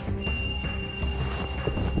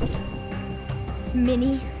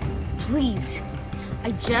 Minnie, please.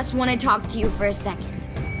 I just want to talk to you for a second.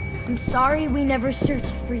 I'm sorry we never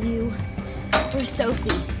searched for you. For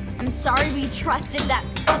Sophie. I'm sorry we trusted that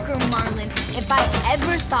fucker Marlon. If I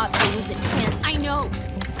ever thought there was a chance...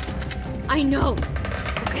 I know.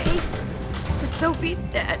 Okay? But Sophie's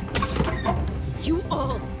dead. You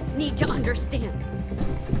all need to understand.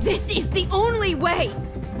 This is the only way.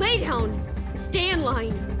 Lay down, stay in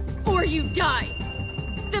line, or you die.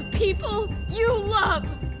 The people you love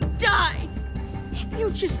die. If you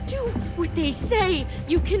just do what they say,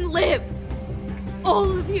 you can live. All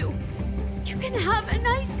of you. You can have a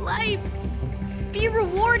nice life. Be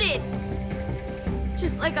rewarded.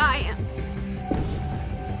 Just like I am.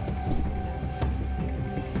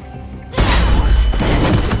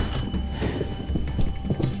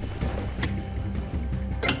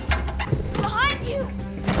 Behind you!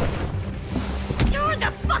 You're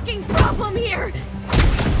the fucking problem here!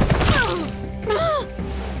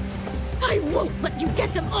 I won't let you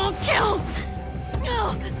get them all killed!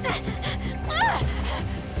 Nerva!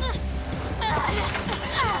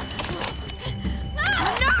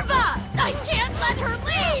 I can't let her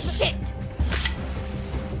leave! Shit!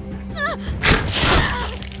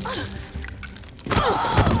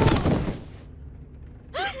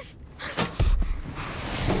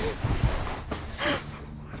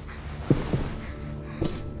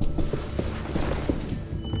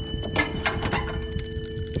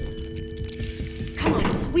 Come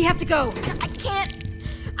on, we have to go.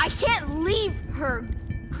 I can't leave her.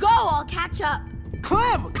 Go, I'll catch up.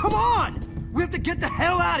 Clem, come on! We have to get the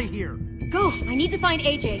hell out of here. Go, I need to find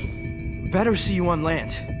AJ. Better see you on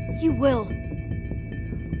land. You will.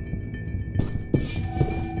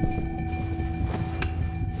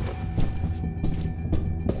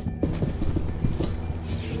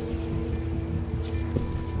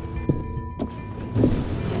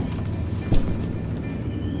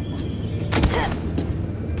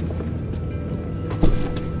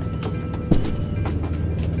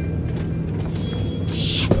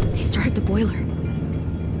 Boiler.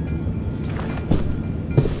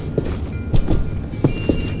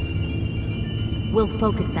 We'll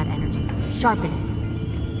focus that energy, sharpen it.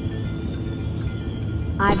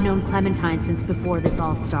 I've known Clementine since before this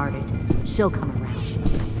all started. She'll come around.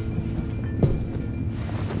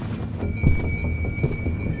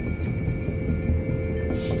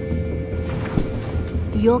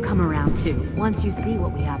 You'll come around too, once you see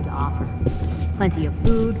what we have to offer. Plenty of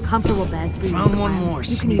food, comfortable beds for you. Found one more.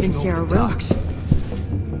 You can even share a room. Docks.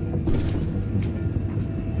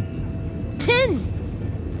 10!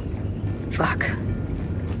 Fuck.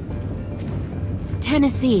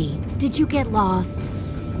 Tennessee, did you get lost?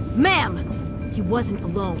 Ma'am! He wasn't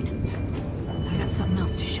alone. I got something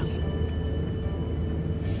else to show you.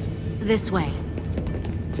 This way.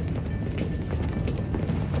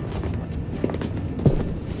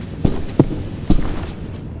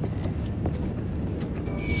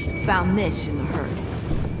 Found this in the herd.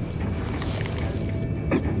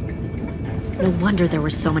 No wonder there were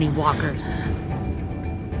so many walkers.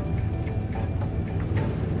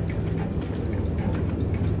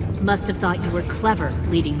 Must have thought you were clever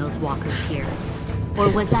leading those walkers here. Or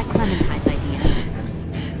was that Clementine's idea?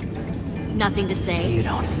 Nothing to say? You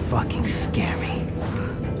don't fucking scare me.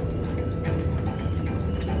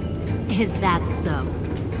 Is that so?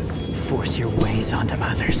 Force your ways onto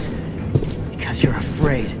others. Because you're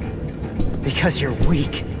afraid. Because you're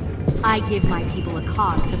weak. I give my people a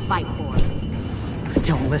cause to fight for.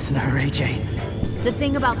 Don't listen to her, AJ. The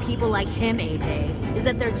thing about people like him, AJ, is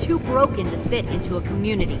that they're too broken to fit into a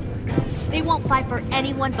community. They won't fight for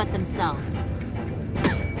anyone but themselves.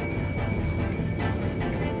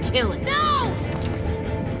 Kill it. No!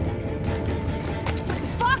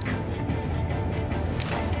 Fuck!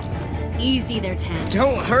 Easy there, 10.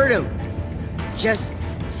 Don't hurt him. Just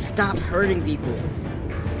stop hurting people.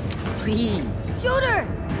 Please. Shoot her!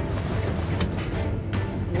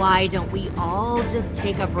 Why don't we all just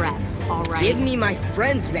take a breath, all right? Give me my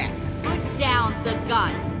friends back. Put down the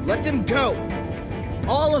gun. Let them go.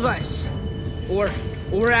 All of us. Or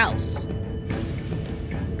else.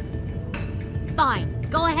 Fine.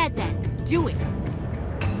 Go ahead then. Do it.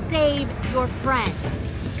 Save your friends.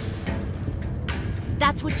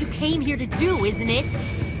 That's what you came here to do, isn't it?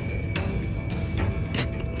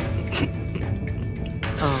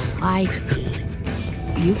 Oh, I see.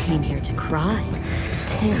 You came here to cry.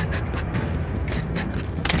 Tim.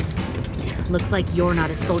 Looks like you're not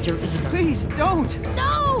a soldier either. Please, don't!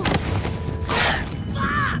 No!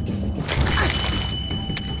 Fuck!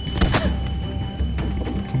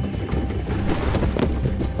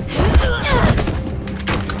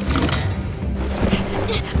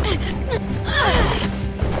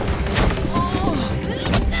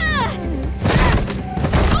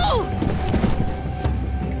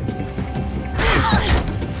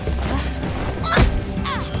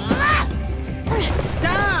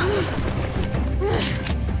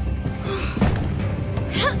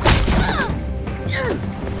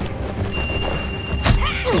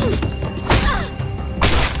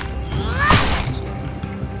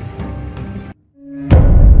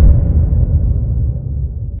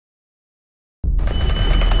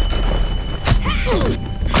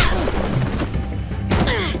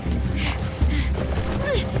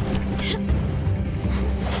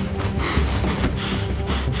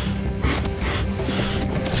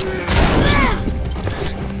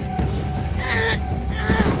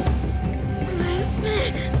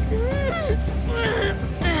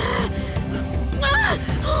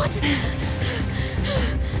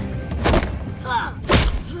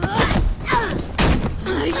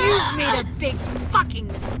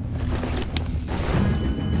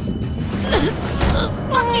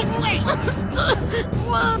 fucking wait!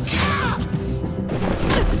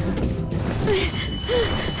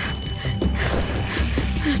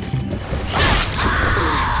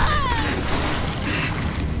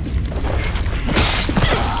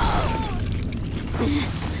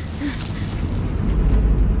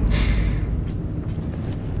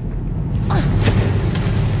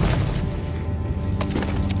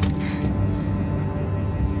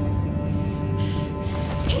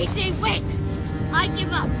 AJ, wait! I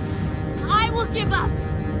give up. I will give up.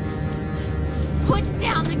 Put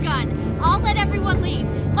down the gun. I'll let everyone leave.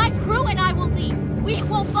 My crew and I will leave. We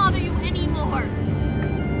won't bother you anymore.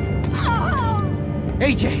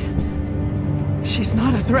 AJ! She's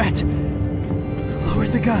not a threat. Lower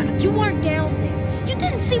the gun. You weren't down there. You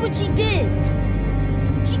didn't see what she did.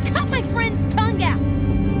 She cut my friend's tongue out.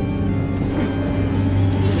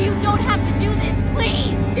 You don't have to do this,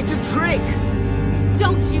 please! It's a trick!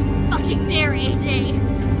 Don't you fucking dare, AJ!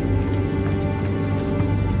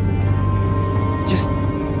 Just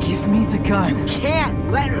give me the gun. You can't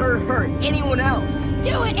let her hurt anyone else.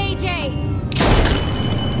 Do it, AJ!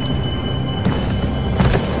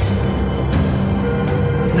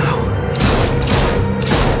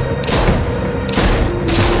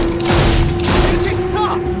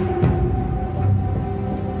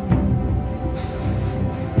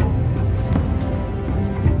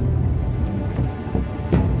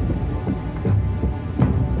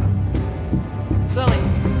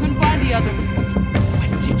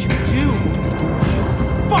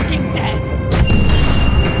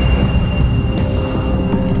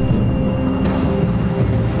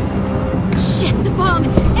 Shit, the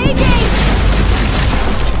bomb!